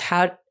lately is just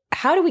how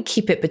do we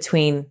keep it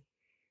between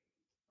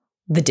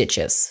the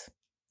ditches?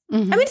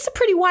 Mm-hmm. I mean, it's a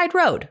pretty wide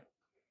road.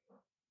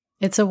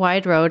 It's a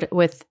wide road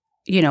with,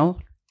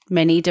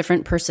 many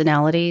different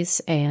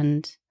personalities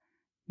and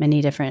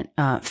many different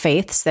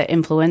faiths that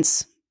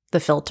influence the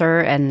filter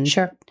and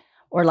sure.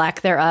 or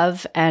lack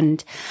thereof.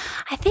 And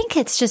I think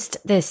it's just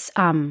this,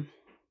 I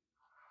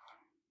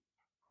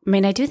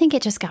do think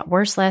it just got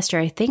worse last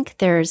year. I think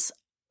there's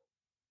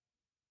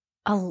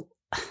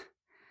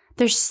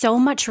so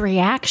much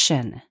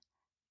reaction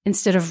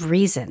instead of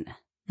reason.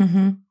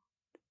 Mm-hmm.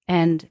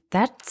 And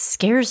that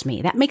scares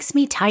me. That makes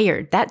me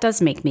tired. That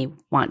does make me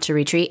want to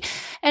retreat.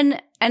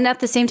 And at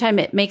the same time,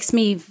 it makes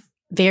me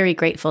very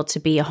grateful to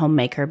be a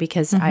homemaker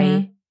because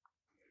and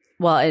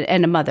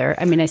a mother.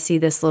 I mean, I see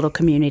this little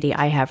community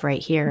I have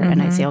right here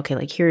and I say, okay,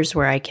 like here's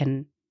where I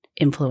can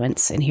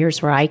influence and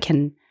here's where I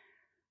can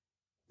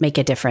make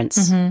a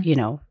difference,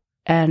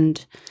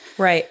 and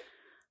right.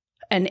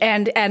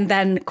 And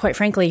then quite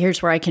frankly,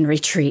 here's where I can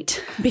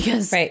retreat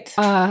because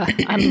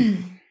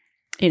I'm,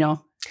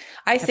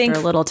 I think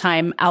after a little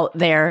time out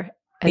there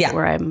is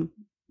where I'm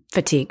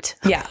fatigued.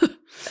 Yeah.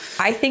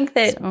 I think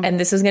that, and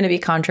this is going to be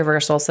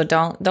controversial, so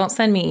don't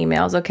send me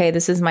emails. Okay.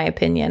 This is my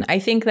opinion. I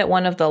think that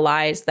one of the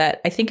lies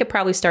that I think it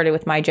probably started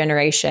with my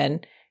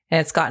generation and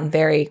it's gotten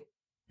very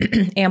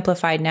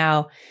amplified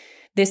now.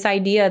 This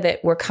idea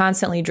that we're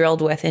constantly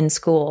drilled with in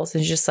schools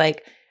is just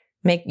like,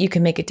 you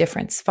can make a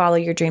difference, follow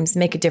your dreams,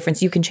 make a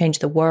difference. You can change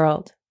the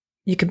world.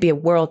 You can be a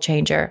world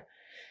changer.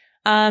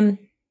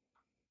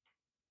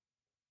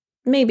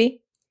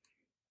 Maybe,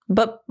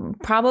 but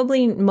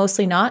probably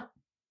mostly not.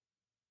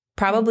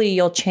 Probably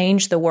you'll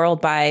change the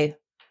world by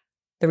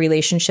the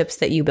relationships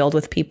that you build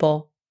with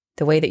people,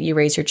 the way that you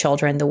raise your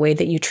children, the way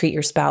that you treat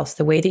your spouse,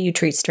 the way that you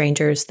treat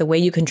strangers, the way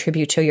you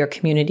contribute to your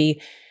community.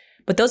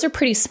 But those are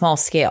pretty small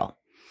scale.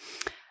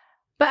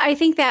 But I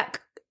think that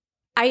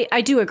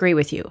I do agree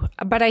with you,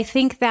 but I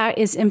think that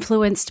is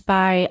influenced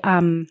by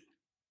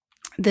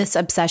this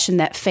obsession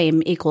that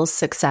fame equals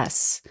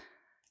success.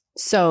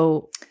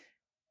 So,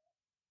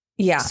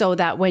 yeah. So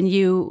that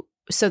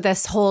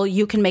this whole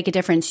you can make a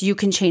difference, you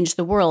can change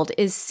the world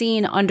is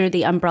seen under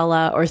the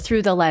umbrella or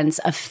through the lens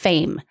of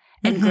fame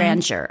and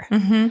grandeur.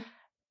 Mm-hmm.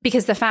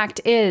 Because the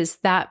fact is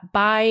that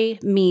by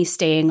me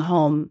staying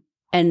home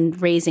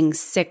and raising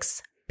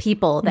 6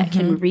 people that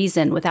can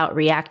reason without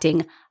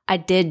reacting, I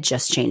did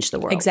just change the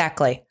world.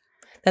 Exactly.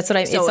 That's what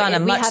it's on a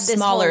much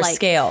smaller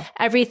scale.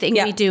 Everything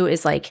we do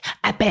is like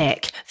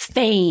epic,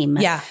 fame.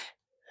 Yeah.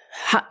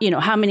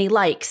 How many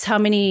likes, how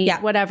many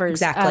whatever.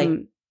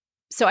 Exactly.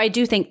 So I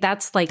do think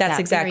that's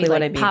exactly very,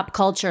 what I mean. Pop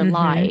culture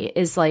lie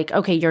is like,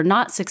 okay, you're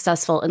not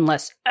successful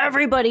unless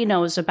everybody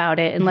knows about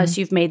it, unless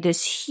you've made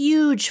this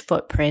huge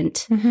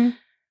footprint. Mm-hmm.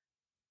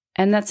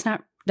 And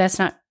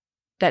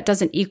that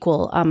doesn't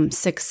equal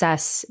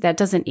success. That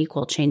doesn't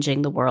equal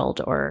changing the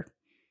world or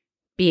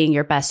being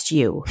your best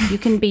you. You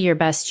can be your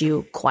best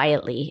you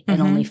quietly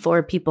and only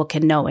 4 people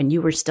can know and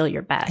you were still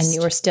your best. And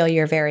you were still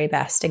your very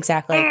best.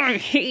 Exactly. I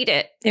hate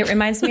it. It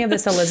reminds me of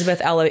this Elizabeth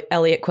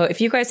Elliot quote.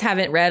 If you guys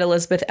haven't read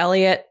Elizabeth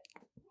Elliot,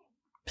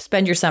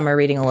 spend your summer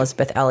reading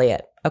Elizabeth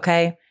Elliot.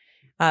 Okay.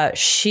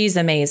 She's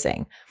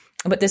amazing.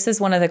 But this is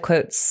one of the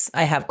quotes.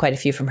 I have quite a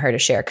few from her to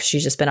share because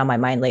she's just been on my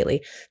mind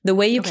lately. The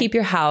way you keep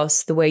your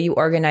house, the way you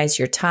organize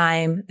your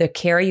time, the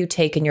care you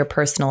take in your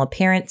personal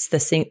appearance, the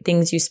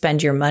things you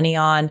spend your money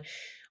on,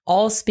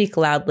 all speak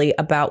loudly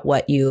about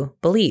what you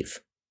believe.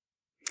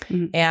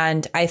 Mm-hmm.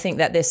 And I think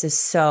that this is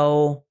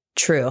so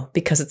true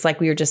because it's like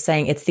we were just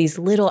saying, it's these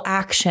little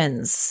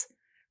actions,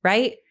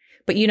 right?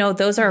 But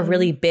those are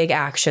really big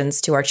actions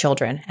to our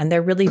children and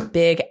they're really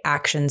big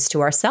actions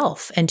to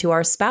ourselves and to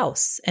our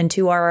spouse and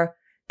to our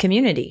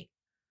community.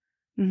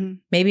 Mm-hmm.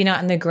 Maybe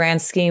not in the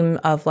grand scheme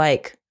of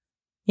Oprah,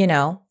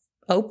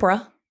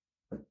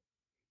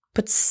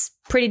 but it's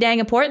pretty dang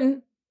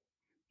important.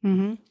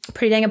 Mm-hmm.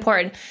 Pretty dang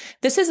important.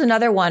 This is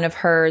another one of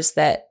hers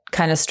that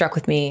kind of struck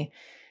with me,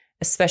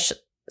 especially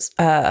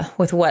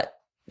with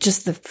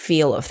just the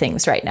feel of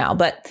things right now.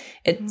 But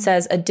it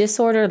says, a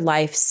disordered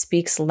life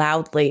speaks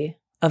loudly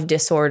of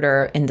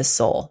disorder in the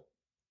soul.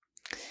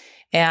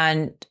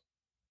 And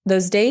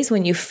those days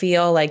when you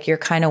feel like you're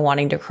kind of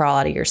wanting to crawl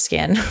out of your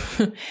skin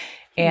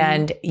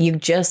and you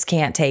just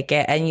can't take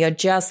it and you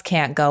just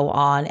can't go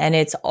on and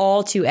it's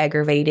all too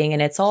aggravating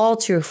and it's all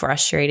too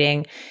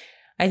frustrating,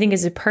 I think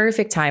is a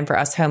perfect time for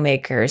us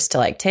homemakers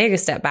to take a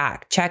step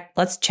back.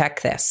 Let's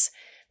check this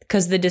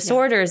because the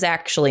disorder is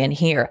actually in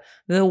here.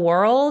 The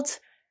world,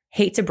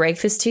 hate to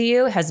break this to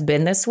you, has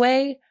been this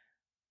way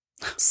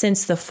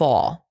since the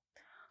fall.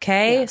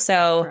 Okay. Yeah,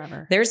 so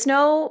forever. There's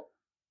no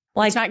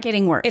it's not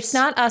getting worse. It's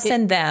not us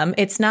and them.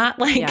 It's not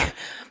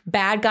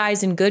bad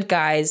guys and good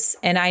guys.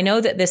 And I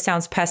know that this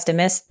sounds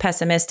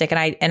pessimistic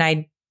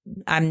and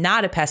I'm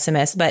not a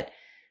pessimist, but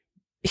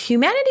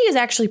humanity is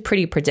actually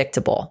pretty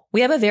predictable.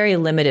 We have a very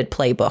limited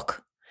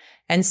playbook.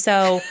 And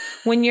so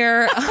when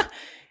you're,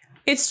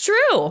 it's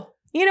true,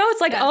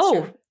 it's like,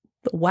 true.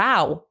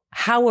 wow,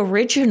 how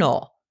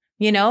original.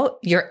 You know,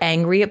 you're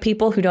angry at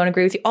people who don't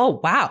agree with you. Oh,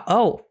 wow.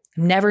 Oh,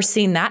 I've never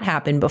seen that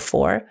happen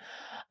before.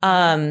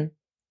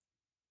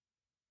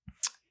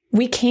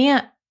 We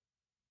can't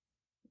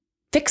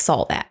fix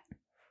all that.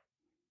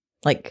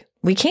 Like,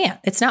 we can't.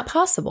 It's not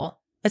possible.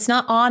 It's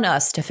not on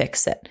us to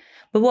fix it.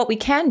 But what we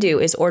can do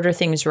is order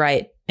things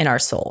right in our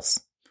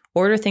souls,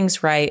 order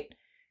things right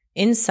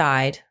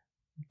inside,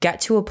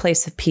 get to a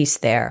place of peace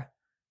there.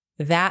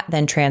 That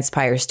then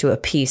transpires to a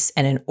peace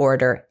and an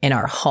order in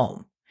our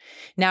home.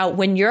 Now,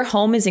 when your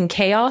home is in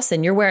chaos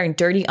and you're wearing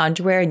dirty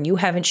underwear and you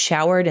haven't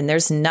showered and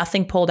there's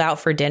nothing pulled out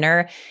for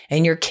dinner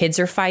and your kids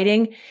are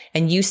fighting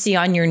and you see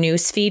on your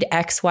news feed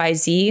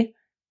XYZ,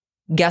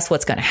 guess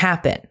what's going to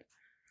happen?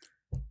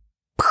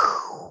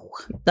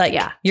 Like,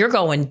 you're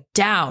going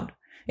down.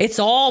 It's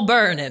all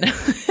burning.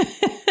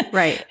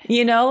 Right.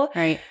 You know?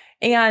 Right.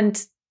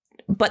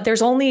 But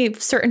there's only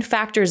certain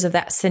factors of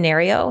that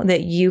scenario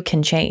that you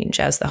can change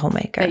as the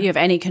homemaker. That you have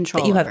any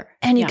control over. Have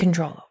any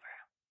control over.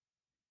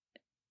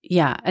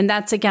 Yeah. And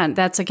that's again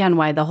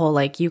why the whole,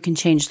 like, you can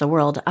change the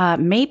world.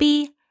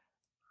 Maybe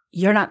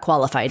you're not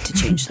qualified to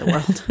change the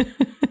world.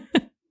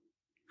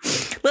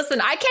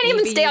 Listen, I can't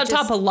even stay on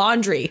top of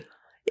laundry.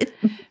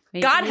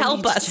 God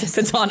help us if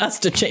it's on us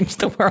to change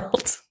the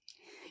world.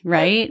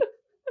 Right?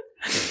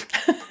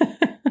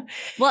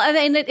 Well,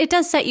 and it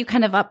does set you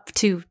kind of up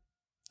to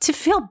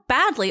feel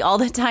badly all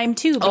the time,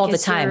 too. All the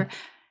time.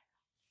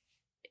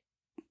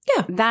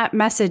 Yeah. That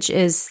message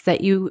is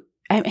that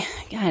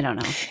I don't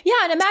know. Yeah.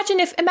 And imagine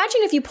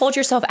if you pulled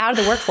yourself out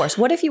of the workforce.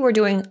 What if you were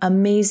doing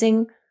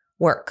amazing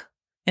work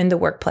in the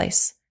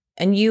workplace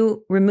and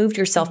you removed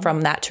yourself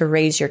from that to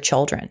raise your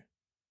children?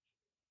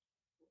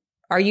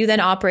 Are you then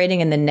operating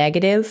in the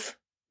negative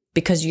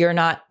because you're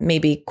not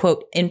maybe,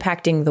 quote,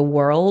 impacting the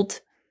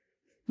world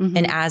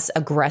and as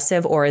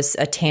aggressive or as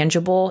a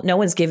tangible? No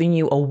one's giving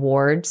you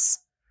awards.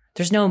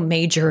 There's no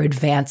major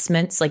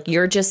advancements. Like,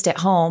 you're just at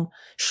home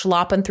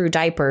slopping through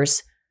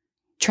diapers,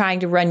 trying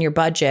to run your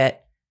budget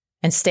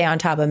and stay on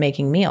top of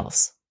making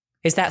meals.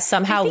 Is that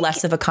somehow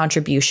less of a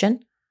contribution?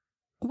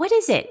 What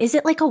is it? Is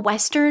it like a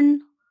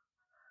Western?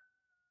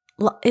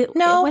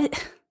 No.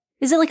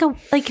 Is it like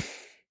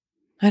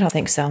I don't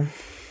think so.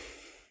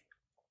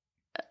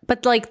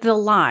 But like the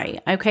lie,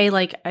 okay?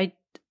 Like,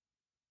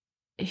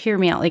 hear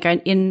me out. Like,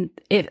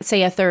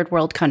 say a third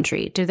world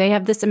country, do they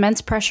have this immense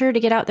pressure to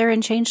get out there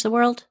and change the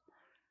world?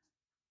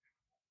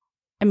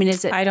 I mean,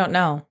 is it? I don't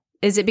know.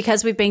 Is it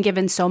because we've been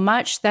given so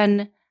much,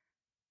 then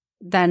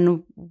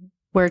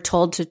we're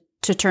told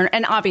to turn,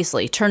 and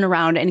obviously turn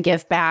around and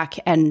give back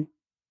and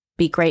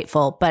be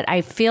grateful. But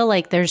I feel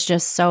like there's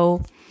just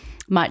so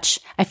much.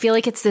 I feel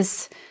like it's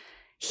this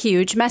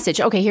huge message.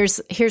 Okay,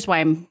 here's why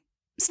I'm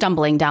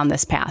stumbling down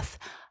this path.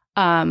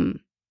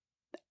 When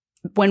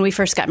we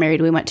first got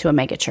married, we went to a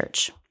mega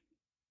church.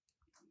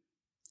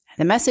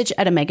 The message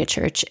at a mega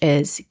church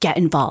is get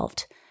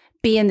involved,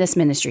 be in this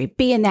ministry,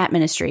 be in that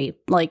ministry,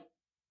 like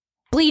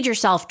bleed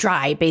yourself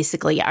dry,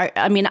 basically.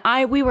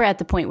 We were at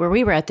the point where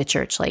we were at the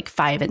church like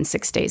 5 and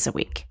 6 days a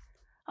week,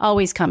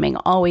 always coming,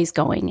 always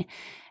going.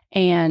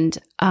 And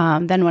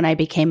then when I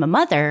became a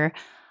mother,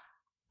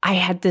 I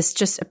had this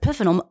just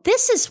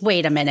epiphanal,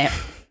 wait a minute,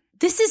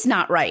 this is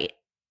not right.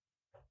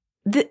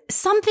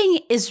 Something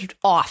is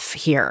off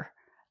here.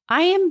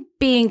 I am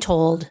being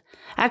told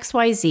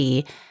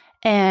XYZ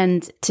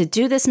and to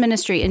do this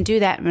ministry and do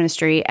that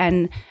ministry,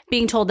 and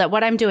being told that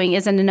what I'm doing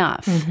isn't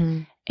enough.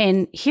 Mm-hmm.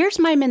 And here's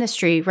my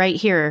ministry right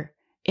here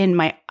in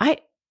my, I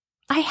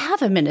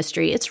have a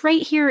ministry. It's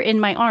right here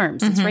in my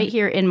arms. Mm-hmm. It's right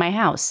here in my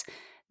house.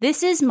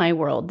 This is my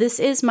world. This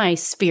is my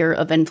sphere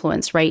of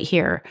influence right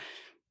here.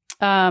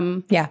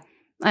 Yeah.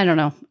 I don't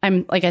know.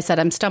 Like I said,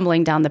 I'm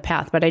stumbling down the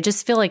path, but I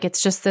just feel like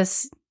it's just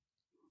this,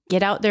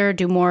 get out there,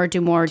 do more, be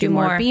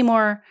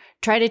more,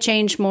 try to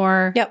change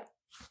more. Yep.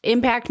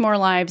 Impact more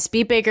lives,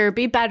 be bigger,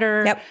 be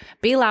better, yep.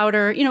 Be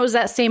louder. You know, it was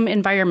that same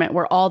environment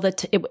where all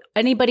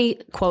anybody,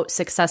 quote,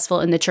 successful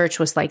in the church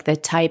was like the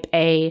type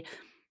A,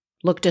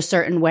 looked a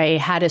certain way,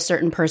 had a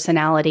certain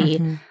personality.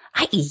 Mm-hmm.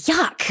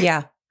 Yuck.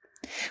 Yeah.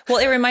 Well,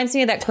 it reminds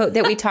me of that quote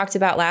that we talked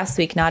about last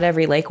week. Not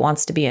every lake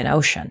wants to be an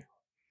ocean.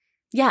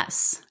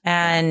 Yes.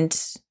 And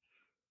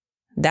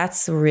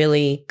that's a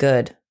really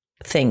good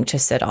thing to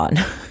sit on.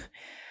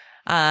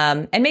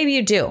 And maybe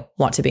you do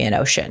want to be an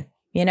ocean.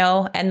 You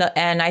know, and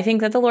I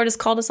think that the Lord has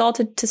called us all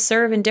to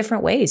serve in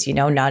different ways. You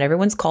know, not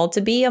everyone's called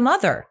to be a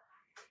mother.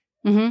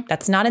 Mm-hmm.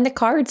 That's not in the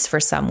cards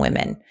for some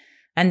women.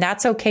 And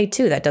that's okay,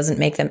 too. That doesn't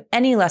make them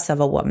any less of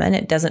a woman.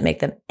 It doesn't make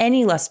them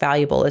any less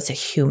valuable as a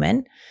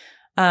human.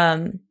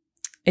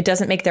 It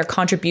doesn't make their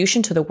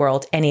contribution to the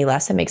world any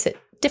less. It makes it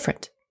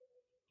different.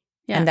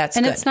 Yeah. And that's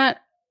good. And it's not,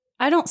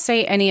 I don't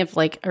say any of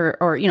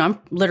or, you know, I'm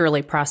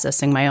literally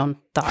processing my own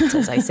thoughts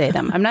as I say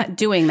them. I'm not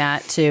doing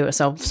that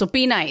so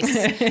be nice.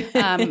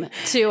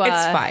 It's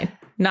fine.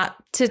 Not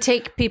to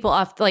take people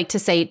off, like to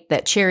say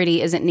that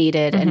charity isn't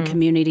needed and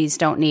communities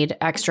don't need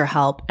extra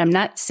help. I'm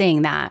not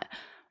saying that.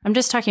 I'm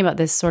just talking about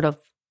this sort of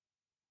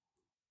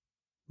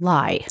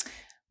lie.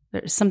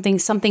 There's something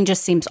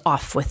just seems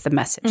off with the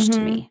message to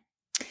me.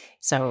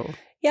 So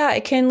yeah,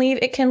 it can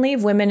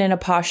leave women in a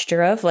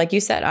posture of, like you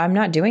said, I'm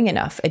not doing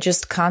enough. It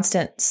just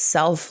constant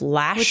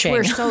self-lashing.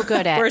 Which we're so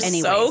good at. We're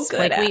anyways. so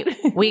good like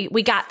at.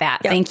 We got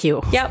that. Yep. Thank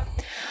you. Yep.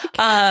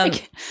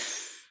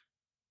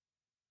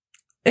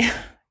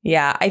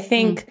 Yeah, I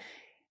think,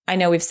 I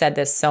know we've said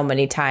this so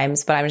many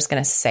times, but I'm just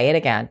going to say it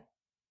again.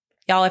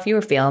 Y'all, if you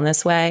were feeling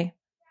this way,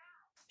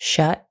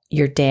 shut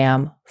your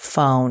damn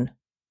phone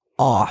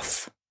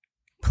off.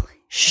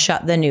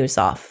 Shut the news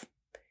off.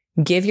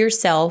 Give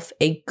yourself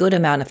a good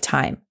amount of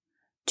time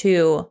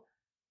to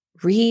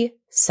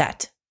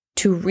reset,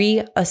 to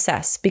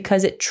reassess,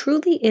 because it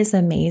truly is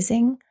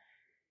amazing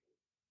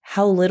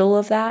how little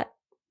of that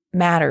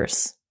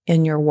matters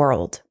in your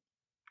world.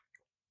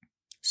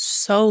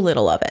 So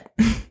little of it.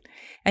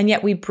 And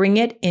yet we bring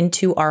it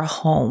into our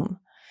home.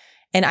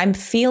 And I'm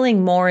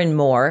feeling more and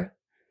more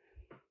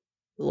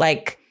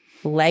like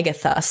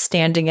Lagatha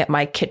standing at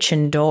my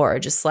kitchen door,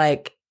 just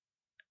like,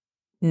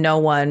 no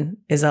one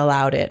is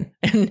allowed in.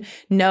 And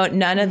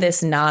none of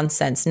this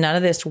nonsense, none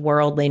of this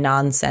worldly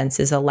nonsense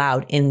is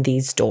allowed in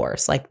these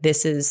doors. Like,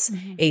 this is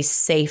a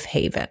safe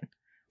haven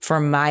for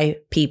my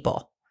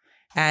people.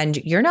 And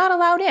you're not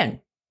allowed in.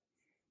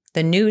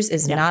 The news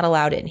is not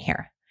allowed in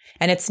here.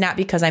 And it's not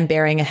because I'm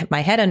burying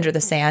my head under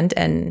the sand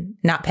and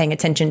not paying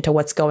attention to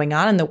what's going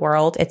on in the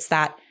world. It's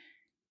that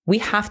we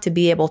have to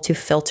be able to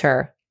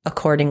filter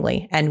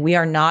accordingly. And we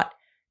are not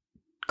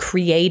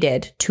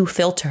created to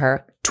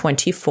filter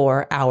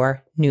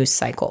 24-hour news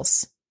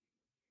cycles.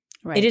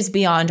 Right. It is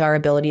beyond our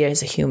ability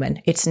as a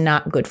human. It's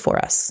not good for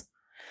us.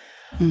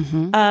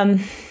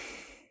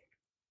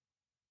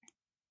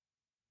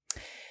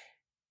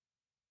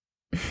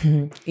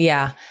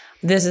 Yeah.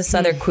 There's this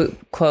other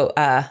quote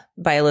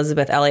by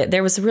Elizabeth Elliot.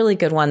 There was a really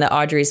good one that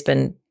Audrey's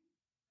been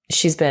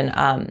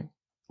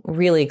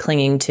really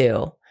clinging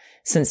to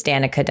since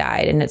Danica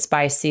died. And it's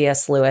by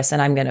C.S. Lewis.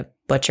 And I'm going to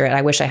butcher it.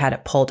 I wish I had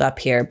it pulled up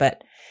here.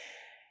 But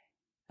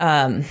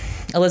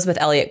Elizabeth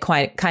Elliot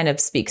kind of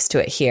speaks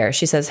to it here.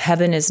 She says,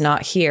 heaven is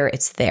not here,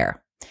 it's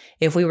there.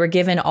 If we were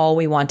given all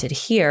we wanted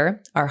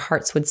here, our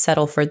hearts would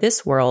settle for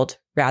this world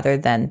rather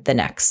than the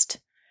next.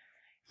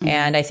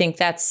 And I think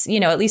that's,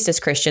 at least as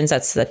Christians,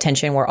 that's the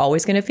tension we're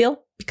always going to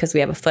feel because we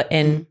have a foot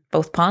in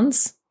both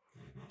ponds.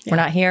 Yeah. We're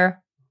not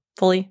here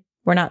fully.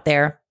 We're not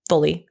there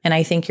fully. And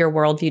I think your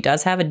worldview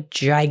does have a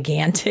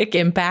gigantic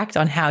impact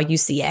on how you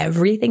see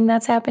everything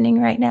that's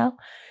happening right now.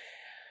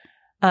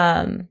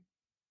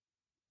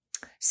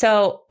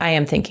 So I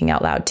am thinking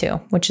out loud too,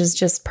 which is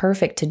just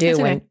perfect to do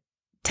when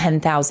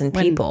 10,000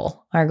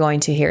 people are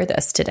going to hear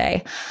this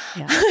today.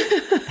 Yeah.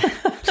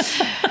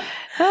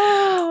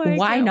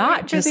 Why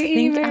not just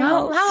think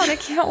out loud? I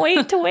can't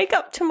wait to wake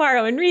up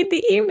tomorrow and read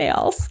the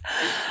emails.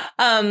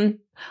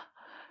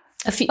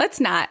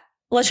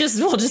 We'll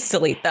just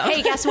delete them.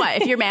 Hey, guess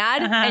what? If you're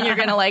mad and you're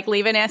going to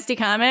leave a nasty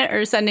comment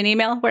or send an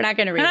email, we're not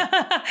going to read it.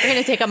 We're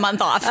going to take a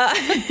month off.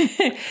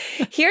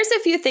 Here's a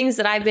few things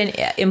that I've been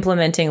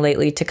implementing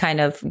lately to kind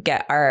of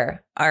get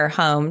our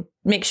home,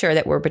 make sure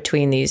that we're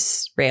between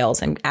these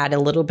rails and add a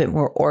little bit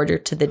more order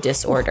to the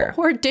disorder.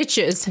 Or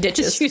ditches.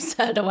 Ditches. You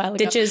said a while ago.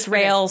 Ditches,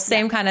 rails,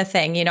 same kind of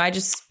thing. I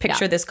just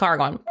picture this car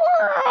going,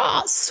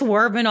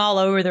 swerving all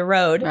over the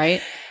road.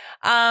 Right.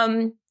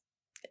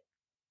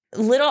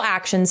 Little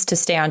actions to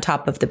stay on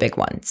top of the big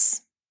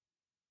ones.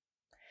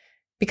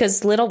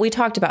 Because we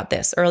talked about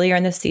this earlier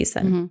in the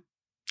season.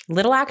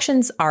 Little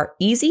actions are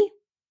easy.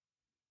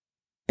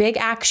 Big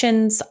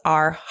actions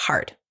are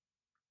hard.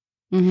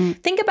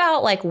 Think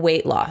about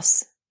weight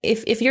loss.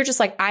 If you're just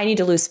I need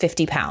to lose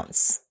 50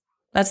 pounds,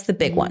 that's the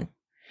big one.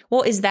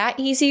 Well, is that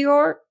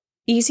easier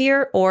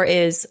or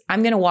is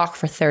I'm going to walk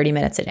for 30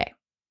 minutes a day?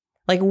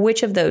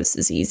 Which of those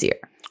is easier?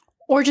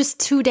 Or just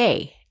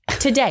today.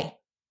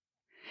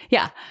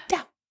 Yeah.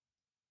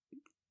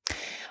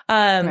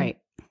 Right.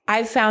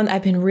 I've found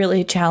I've been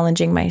really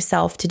challenging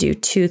myself to do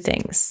two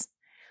things.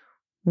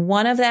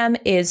 One of them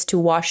is to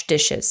wash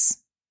dishes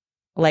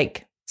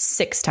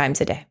 6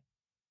 times a day.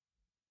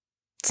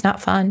 It's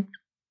not fun.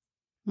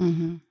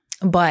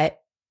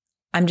 But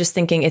I'm just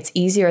thinking it's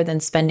easier than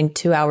spending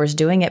 2 hours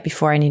doing it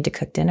before I need to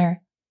cook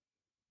dinner.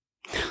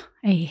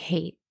 I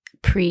hate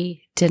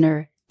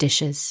pre-dinner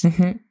dishes.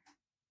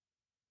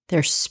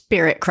 They're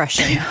spirit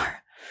crushing.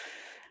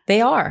 They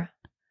are.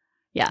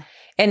 Yeah.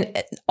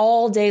 And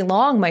all day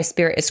long, my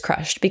spirit is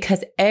crushed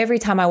because every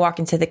time I walk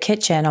into the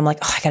kitchen, I'm like,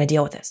 oh, I got to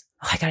deal with this.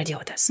 Oh, I got to deal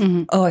with this.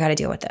 Oh, I got to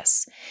deal with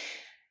this.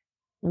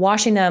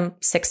 Washing them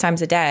 6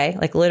 times a day,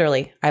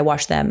 literally, I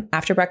wash them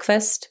after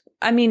breakfast.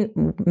 I mean,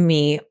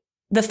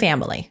 the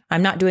family.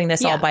 I'm not doing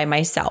this all by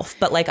myself,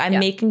 but I'm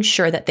making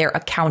sure that they're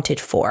accounted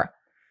for.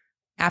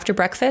 After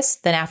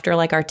breakfast, then after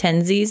our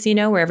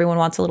tensies, where everyone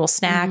wants a little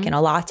snack and a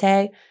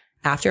latte.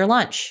 After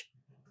lunch.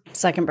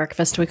 Second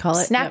breakfast, we call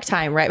it. Snack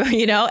time, right?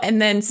 And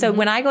then so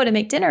when I go to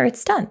make dinner,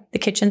 it's done. The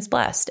kitchen's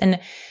blessed. And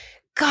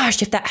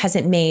gosh, if that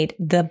hasn't made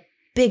the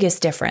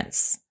biggest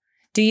difference.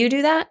 Do you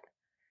do that?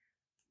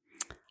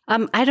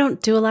 I don't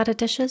do a lot of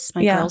dishes.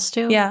 My girls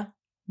do. Yeah.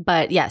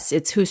 But yes,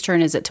 it's whose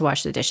turn is it to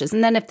wash the dishes?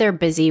 And then if they're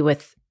busy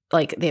with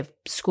like they have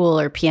school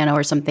or piano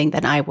or something,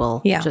 then I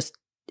will because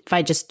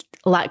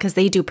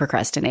they do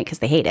procrastinate because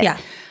they hate it. Yeah.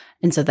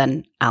 And so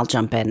then I'll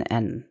jump in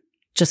and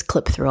just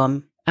clip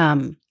through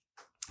them.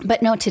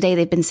 But no, today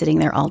they've been sitting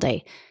there all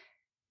day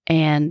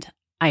and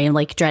I am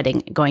like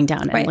dreading going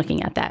down and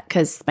looking at that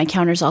because my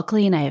counter's all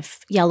clean. I have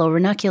yellow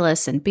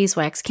ranunculus and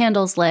beeswax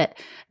candles lit,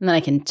 and then I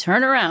can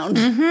turn around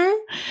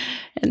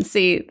and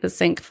see the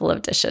sink full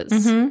of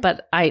dishes.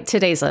 But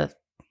today's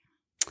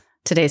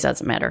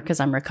doesn't matter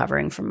because I'm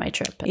recovering from my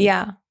trip.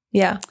 Yeah.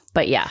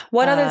 But yeah.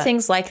 What other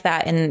things like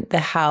that in the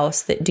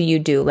house that do you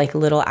do, like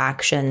little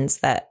actions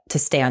to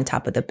stay on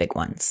top of the big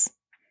ones?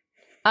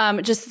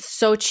 Just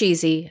so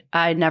cheesy.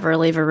 I never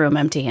leave a room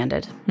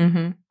empty-handed.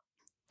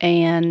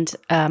 And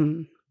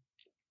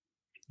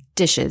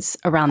dishes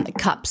around the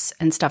cups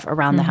and stuff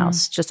around the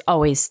house, just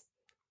always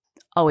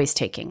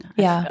taking.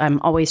 Yeah.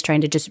 I'm always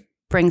trying to just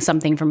bring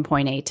something from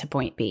point A to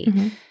point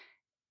B.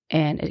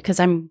 And because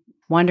I'm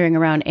wandering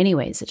around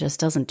anyways, it just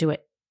doesn't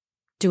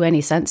do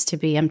any sense to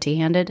be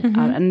empty-handed.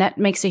 And that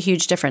makes a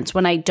huge difference.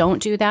 When I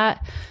don't do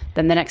that,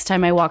 then the next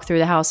time I walk through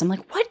the house, I'm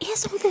like, what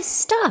is all this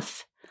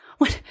stuff?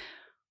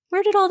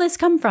 Where did all this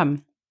come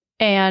from?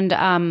 And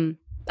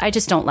I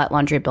just don't let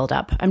laundry build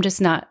up. I'm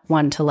just not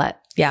one to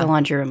let the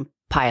laundry room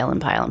pile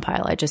and pile and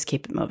pile. I just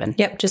keep it moving.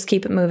 Yep. Just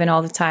keep it moving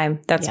all the time.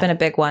 That's been a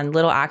big one.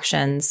 Little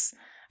actions.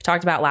 I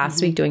talked about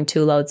last week doing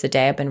 2 loads a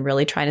day. I've been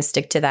really trying to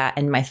stick to that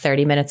in my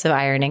 30 minutes of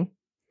ironing.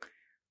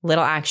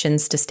 Little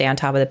actions to stay on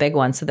top of the big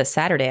one so that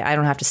Saturday I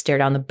don't have to stare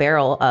down the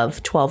barrel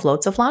of 12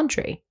 loads of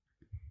laundry.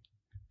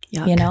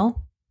 Yuck. You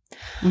know?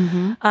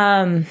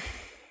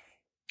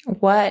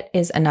 What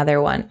is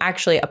another one?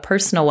 Actually, a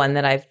personal one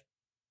that I've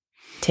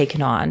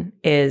taken on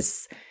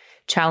is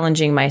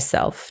challenging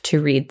myself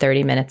to read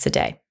 30 minutes a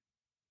day.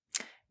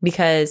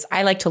 Because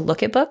I like to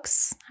look at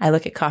books. I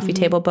look at coffee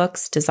table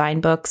books, design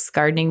books,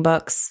 gardening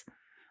books,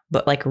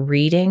 but like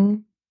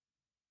reading,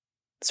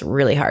 it's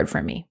really hard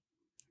for me.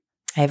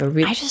 I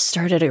just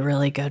started a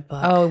really good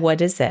book. Oh, what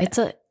is it?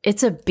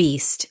 It's a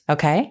beast.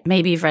 Okay.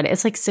 Maybe you've read it.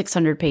 It's like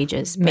 600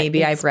 pages.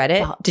 Maybe I've read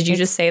it. Did you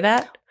just say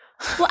that?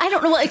 Well, I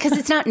don't know because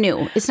it's not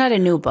new. It's not a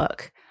new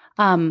book.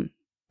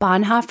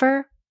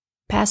 Bonhoeffer,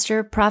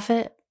 Pastor,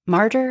 Prophet,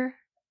 Martyr,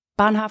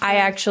 Bonhoeffer. I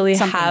actually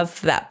have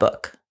that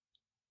book,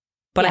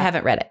 but I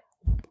haven't read it.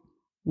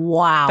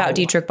 Wow. About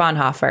Dietrich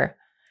Bonhoeffer.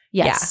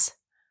 Yes. Yeah.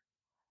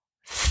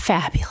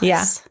 Fabulous.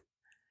 Yeah.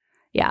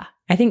 Yeah.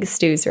 I think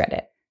Stu's read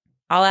it.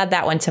 I'll add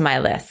that one to my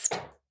list.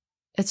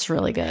 It's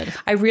really good.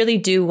 I really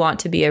do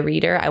want to be a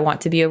reader. I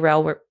want to be a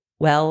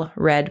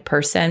well-read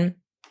person.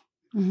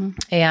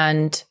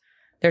 And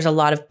there's a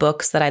lot of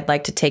books that I'd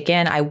like to take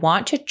in. I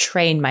want to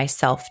train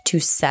myself to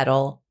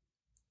settle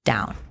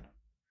down.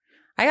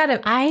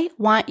 I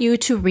want you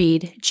to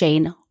read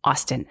Jane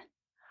Austen.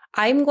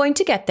 I'm going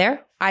to get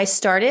there. I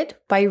started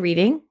by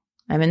reading.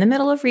 I'm in the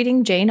middle of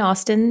reading Jane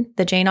Austen,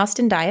 The Jane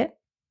Austen Diet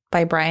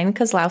by Brian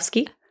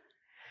Kozlowski.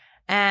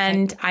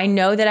 And I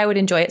know that I would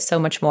enjoy it so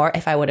much more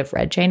if I would have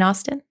read Jane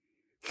Austen.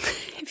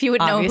 If you would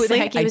know who the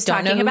heck he was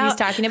talking about. He's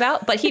talking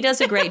about, but he does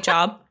a great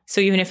job.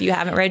 So even if you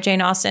haven't read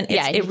Jane Austen,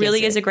 it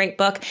really is a great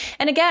book.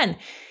 And again,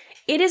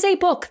 it is a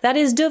book that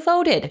is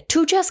devoted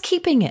to just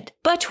keeping it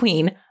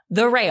between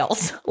the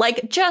rails.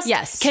 Like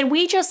can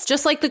we just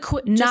like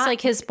just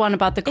like his one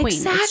about the Queen.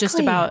 Exactly. It's just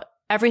about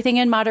everything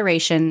in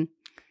moderation.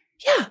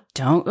 Yeah.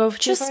 Don't go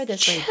too far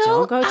this way.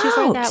 Don't go too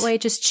far that way.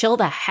 Just chill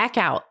the heck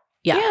out.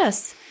 Yeah.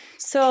 Yes.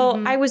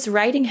 So I was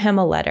writing him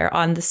a letter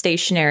on the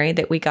stationery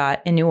that we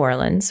got in New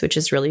Orleans, which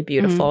is really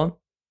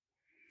beautiful.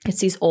 It's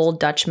these old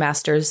Dutch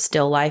masters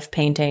still life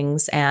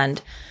paintings.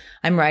 And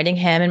I'm writing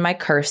him in my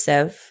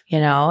cursive,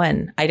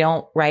 and I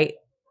don't write,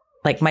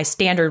 like my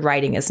standard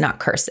writing is not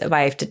cursive.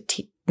 I have to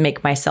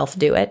make myself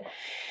do it.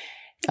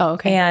 Oh,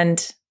 okay.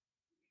 And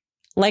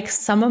like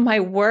some of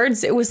my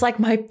words, it was like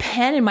my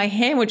pen in my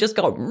hand would just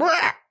go,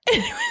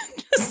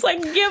 just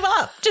like give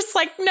up. Just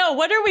like, no,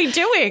 what are we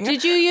doing?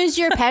 Did you use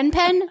your pen?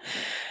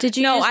 Did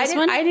you use this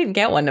one? I didn't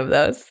get one of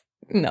those.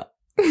 No.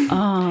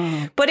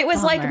 Oh, but it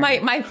was like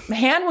my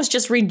hand was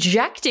just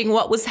rejecting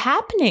what was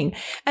happening.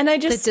 And I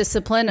just the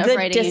discipline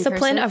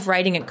of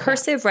writing in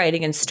cursive,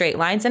 writing in straight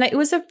lines. And it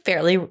was a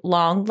fairly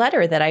long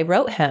letter that I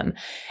wrote him.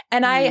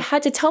 And I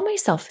had to tell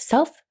myself,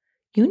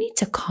 you need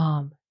to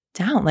calm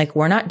down. Like,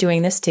 we're not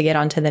doing this to get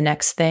onto the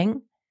next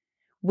thing.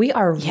 We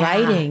are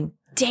writing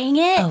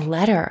a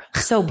letter.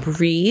 So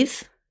breathe.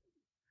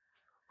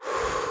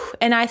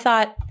 And I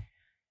thought,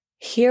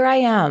 here I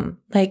am.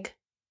 Like,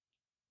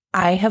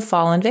 I have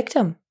fallen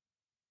victim.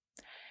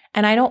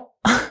 And I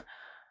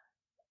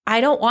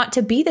don't want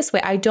to be this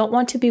way. I don't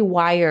want to be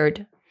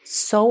wired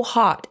so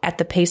hot at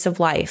the pace of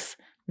life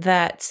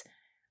that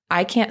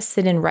I can't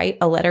sit and write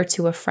a letter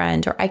to a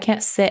friend, or I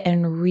can't sit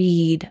and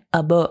read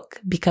a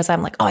book because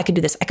I'm like, oh, I could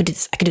do this. I could do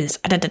this. I could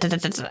do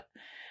this.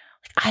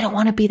 I don't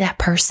want to be that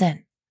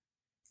person.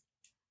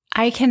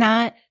 I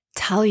cannot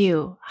tell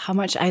you how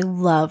much I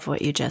love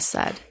what you just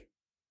said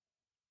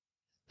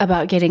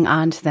about getting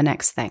on to the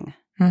next thing.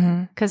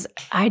 Because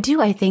I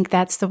think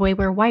that's the way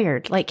we're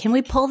wired. Like, can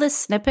we pull this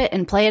snippet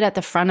and play it at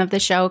the front of the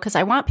show? Because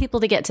I want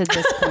people to get to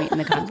this point in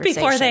the conversation.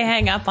 Before they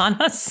hang up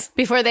on us.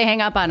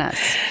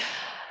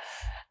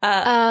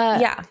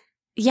 Yeah.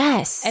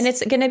 Yes. And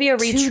it's going to be a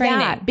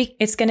retraining.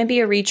 It's going to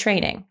be a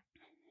retraining.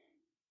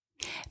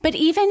 But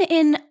even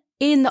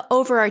in the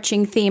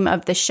overarching theme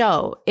of the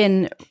show,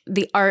 in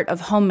the art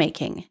of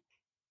homemaking,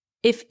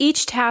 if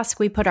each task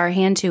we put our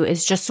hand to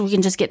is just so we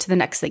can just get to the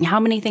next thing,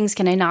 how many things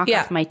can I knock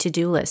off my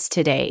to-do list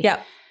today?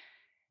 Yeah.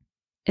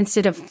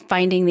 Instead of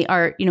finding the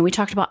art, we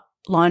talked about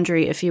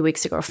laundry a few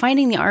weeks ago,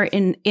 finding the art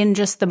in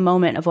just the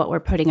moment of what we're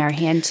putting our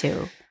hand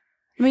to.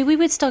 I mean, we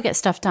would still get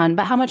stuff done,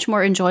 but how much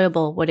more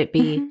enjoyable would it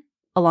be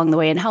along the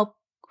way, and how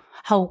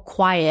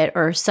quiet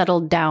or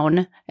settled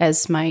down,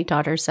 as my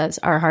daughter says,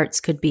 our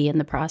hearts could be in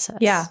the process.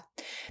 Yeah.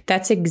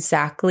 That's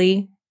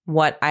exactly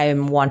what I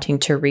am wanting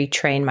to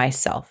retrain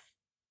myself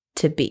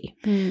to be.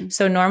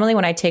 So normally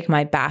when I take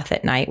my bath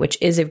at night, which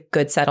is a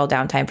good settle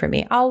down time for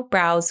me, I'll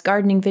browse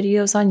gardening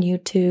videos on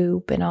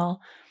YouTube and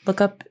I'll look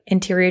up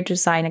interior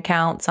design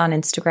accounts on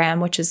Instagram,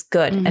 which is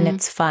good and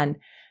it's fun.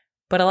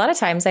 But a lot of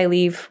times I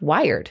leave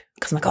wired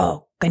because I'm like,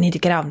 oh, I need to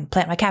get out and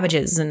plant my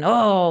cabbages. And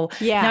now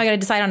I got to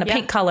decide on a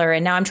paint color.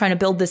 And now I'm trying to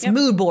build this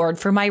mood board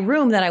for my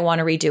room that I want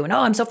to redo. And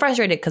I'm so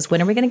frustrated because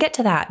when are we going to get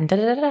to that? And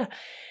da-da-da-da.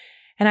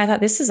 And I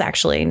thought, this is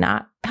actually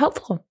not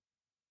helpful.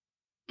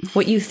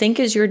 What you think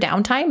is your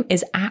downtime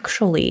is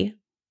actually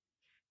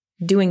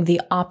doing the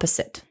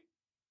opposite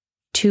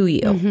to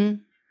you.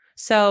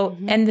 So,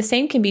 and the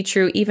same can be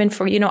true even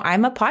for,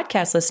 I'm a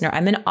podcast listener.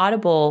 I'm an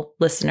Audible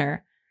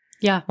listener.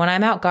 Yeah. When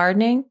I'm out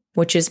gardening,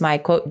 which is my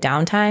quote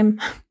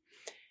downtime,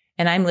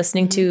 and I'm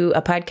listening to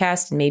a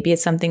podcast, and maybe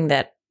it's something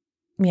that,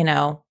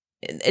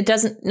 it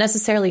doesn't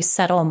necessarily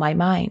settle my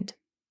mind.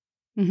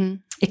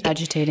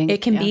 Agitating.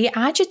 It can be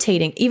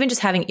agitating. Even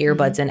just having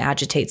earbuds in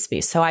agitates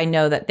me. So I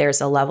know that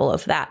there's a level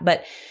of that.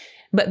 But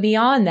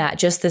beyond that,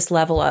 just this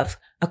level of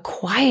a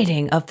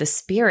quieting of the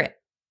spirit.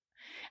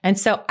 And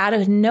so out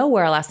of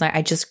nowhere last night,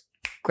 I just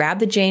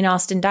grabbed the Jane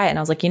Austen diet and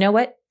I was like, you know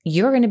what?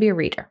 You're going to be a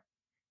reader.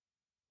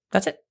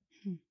 That's it.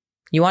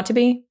 You want to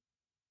be?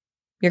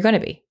 You're going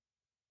to be.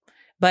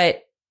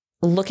 But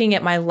looking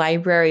at my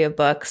library of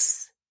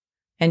books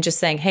and just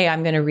saying, hey,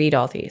 I'm going to read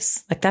all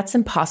these. Like, that's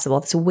impossible.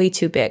 It's way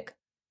too big.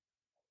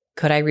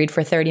 Could I read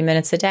for 30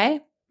 minutes a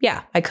day?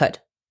 Yeah, I could.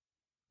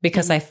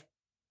 Because I,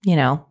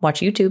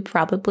 watch YouTube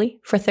probably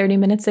for 30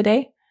 minutes a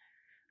day,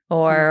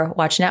 or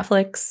watch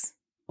Netflix,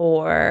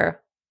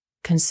 or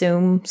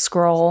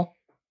scroll,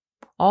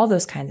 all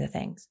those kinds of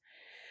things.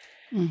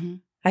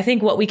 I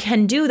think what we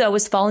can do, though,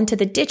 is fall into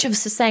the ditch of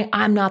just saying,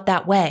 I'm not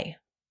that way.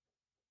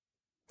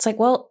 It's like,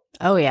 well,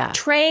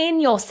 train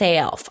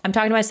yourself. I'm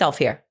talking to myself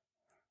here.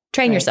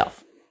 Train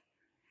yourself.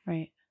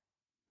 Right.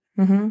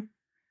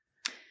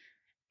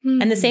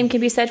 And the same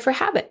can be said for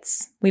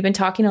habits. We've been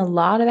talking a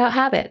lot about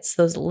habits,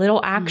 those little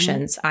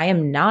actions. I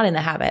am not in the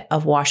habit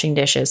of washing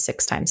dishes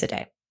 6 times a day.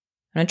 I'm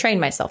going to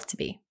train myself to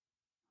be,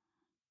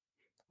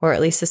 or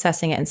at least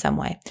assessing it in some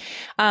way.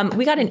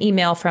 We got an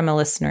email from a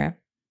listener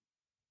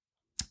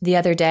the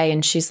other day,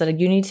 and she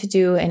said, you need to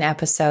do an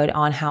episode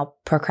on how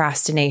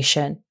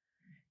procrastination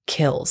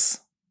kills.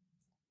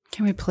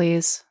 Can we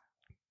please?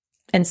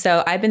 And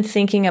so I've been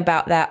thinking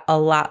about that a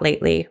lot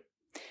lately.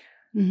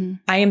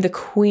 I am the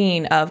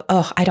queen of,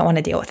 I don't want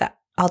to deal with that.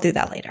 I'll do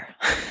that later.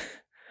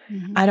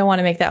 I don't want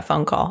to make that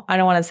phone call. I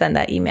don't want to send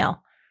that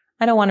email.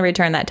 I don't want to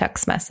return that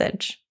text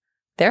message.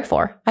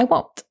 Therefore, I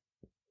won't.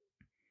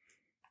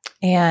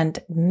 And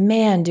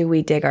man, do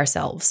we dig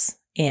ourselves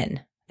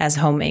in as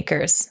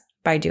homemakers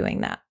by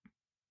doing that.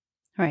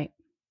 Right.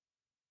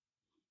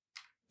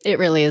 It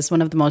really is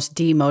one of the most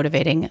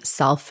demotivating,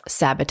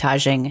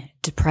 self-sabotaging,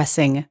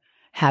 depressing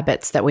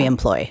habits that we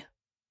employ.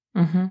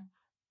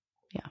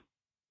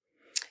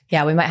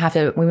 Yeah, we might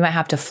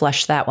have to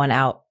flesh that one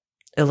out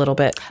a little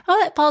bit.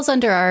 Oh, that falls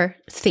under our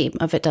theme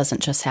of it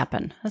doesn't just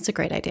happen. That's a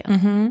great idea.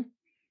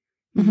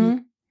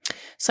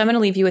 So I'm going to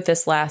leave you with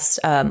this last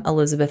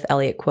Elizabeth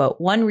Elliot quote.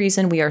 One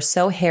reason we are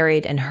so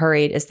harried and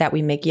hurried is that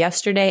we make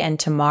yesterday and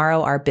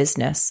tomorrow our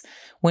business,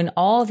 when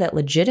all that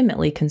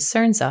legitimately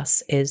concerns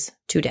us is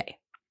today.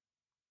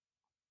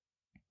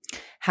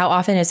 How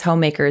often as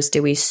homemakers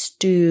do we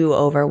stew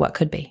over what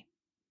could be?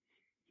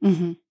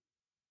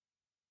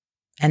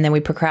 And then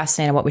we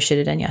procrastinate on what we should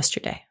have done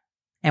yesterday.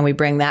 And we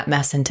bring that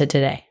mess into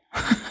today.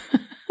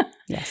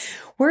 Yes.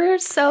 We're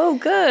so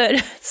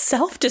good.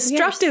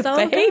 Self-destructive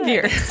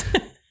behaviors.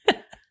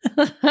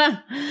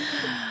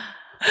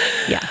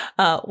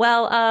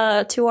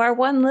 To our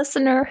one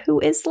listener who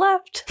is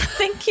left,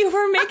 thank you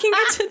for making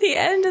it to the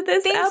end of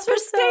this episode. For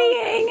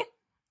staying.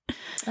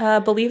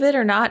 Believe it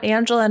or not,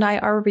 Angela and I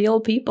are real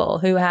people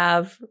who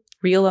have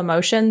real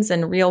emotions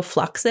and real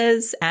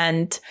fluxes.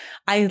 And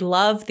I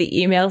love the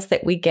emails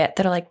that we get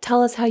that are like,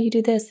 tell us how you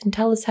do this and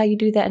tell us how you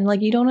do that. And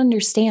like, you don't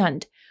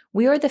understand.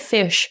 We are the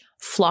fish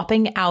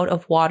flopping out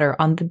of water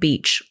on the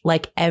beach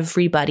like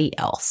everybody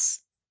else.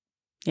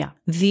 Yeah.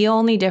 The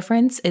only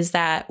difference is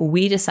that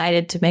we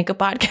decided to make a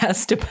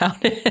podcast about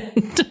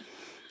it.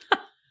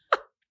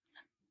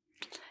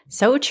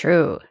 So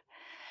true.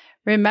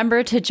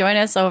 Remember to join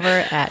us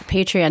over at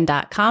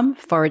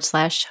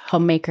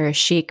patreon.com/homemaker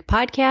chic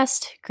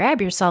podcast.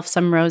 Grab yourself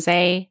some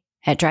rosé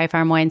at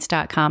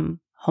dryfarmwines.com.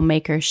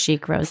 Homemaker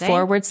chic rosé. //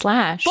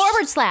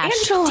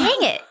 Angela.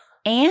 Dang it.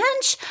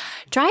 Ange.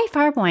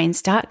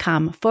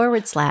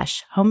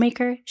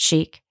 dryfarmwines.com/homemaker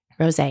chic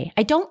rosé.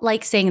 I don't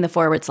like saying the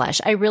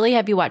 /. I really,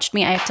 have you watched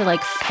me? I have to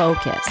like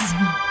focus.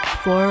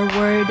 /. So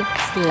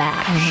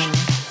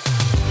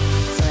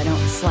I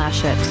don't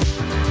slash it.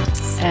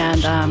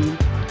 And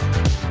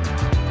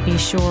be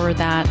sure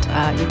that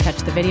you catch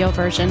the video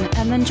version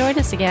and then join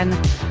us again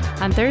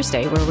on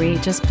Thursday where we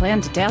just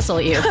plan to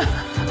dazzle you.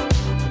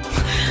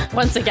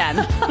 Once again.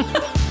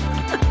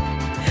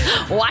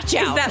 Watch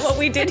out. Is that what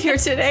we did here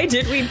today?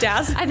 Did we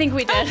dazzle? I think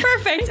we did. Oh,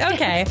 perfect.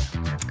 Okay.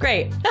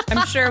 Great.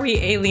 I'm sure we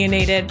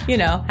alienated,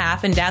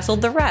 half and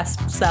dazzled the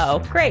rest.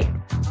 So great.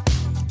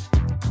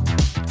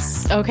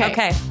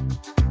 Okay.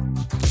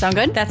 Sound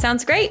good? That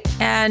sounds great.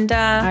 And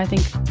I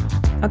think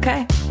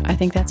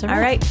that's all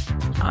right.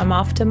 I'm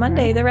off to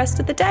Monday the rest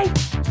of the day.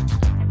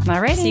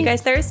 All right. See you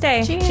guys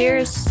Thursday.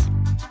 Cheers.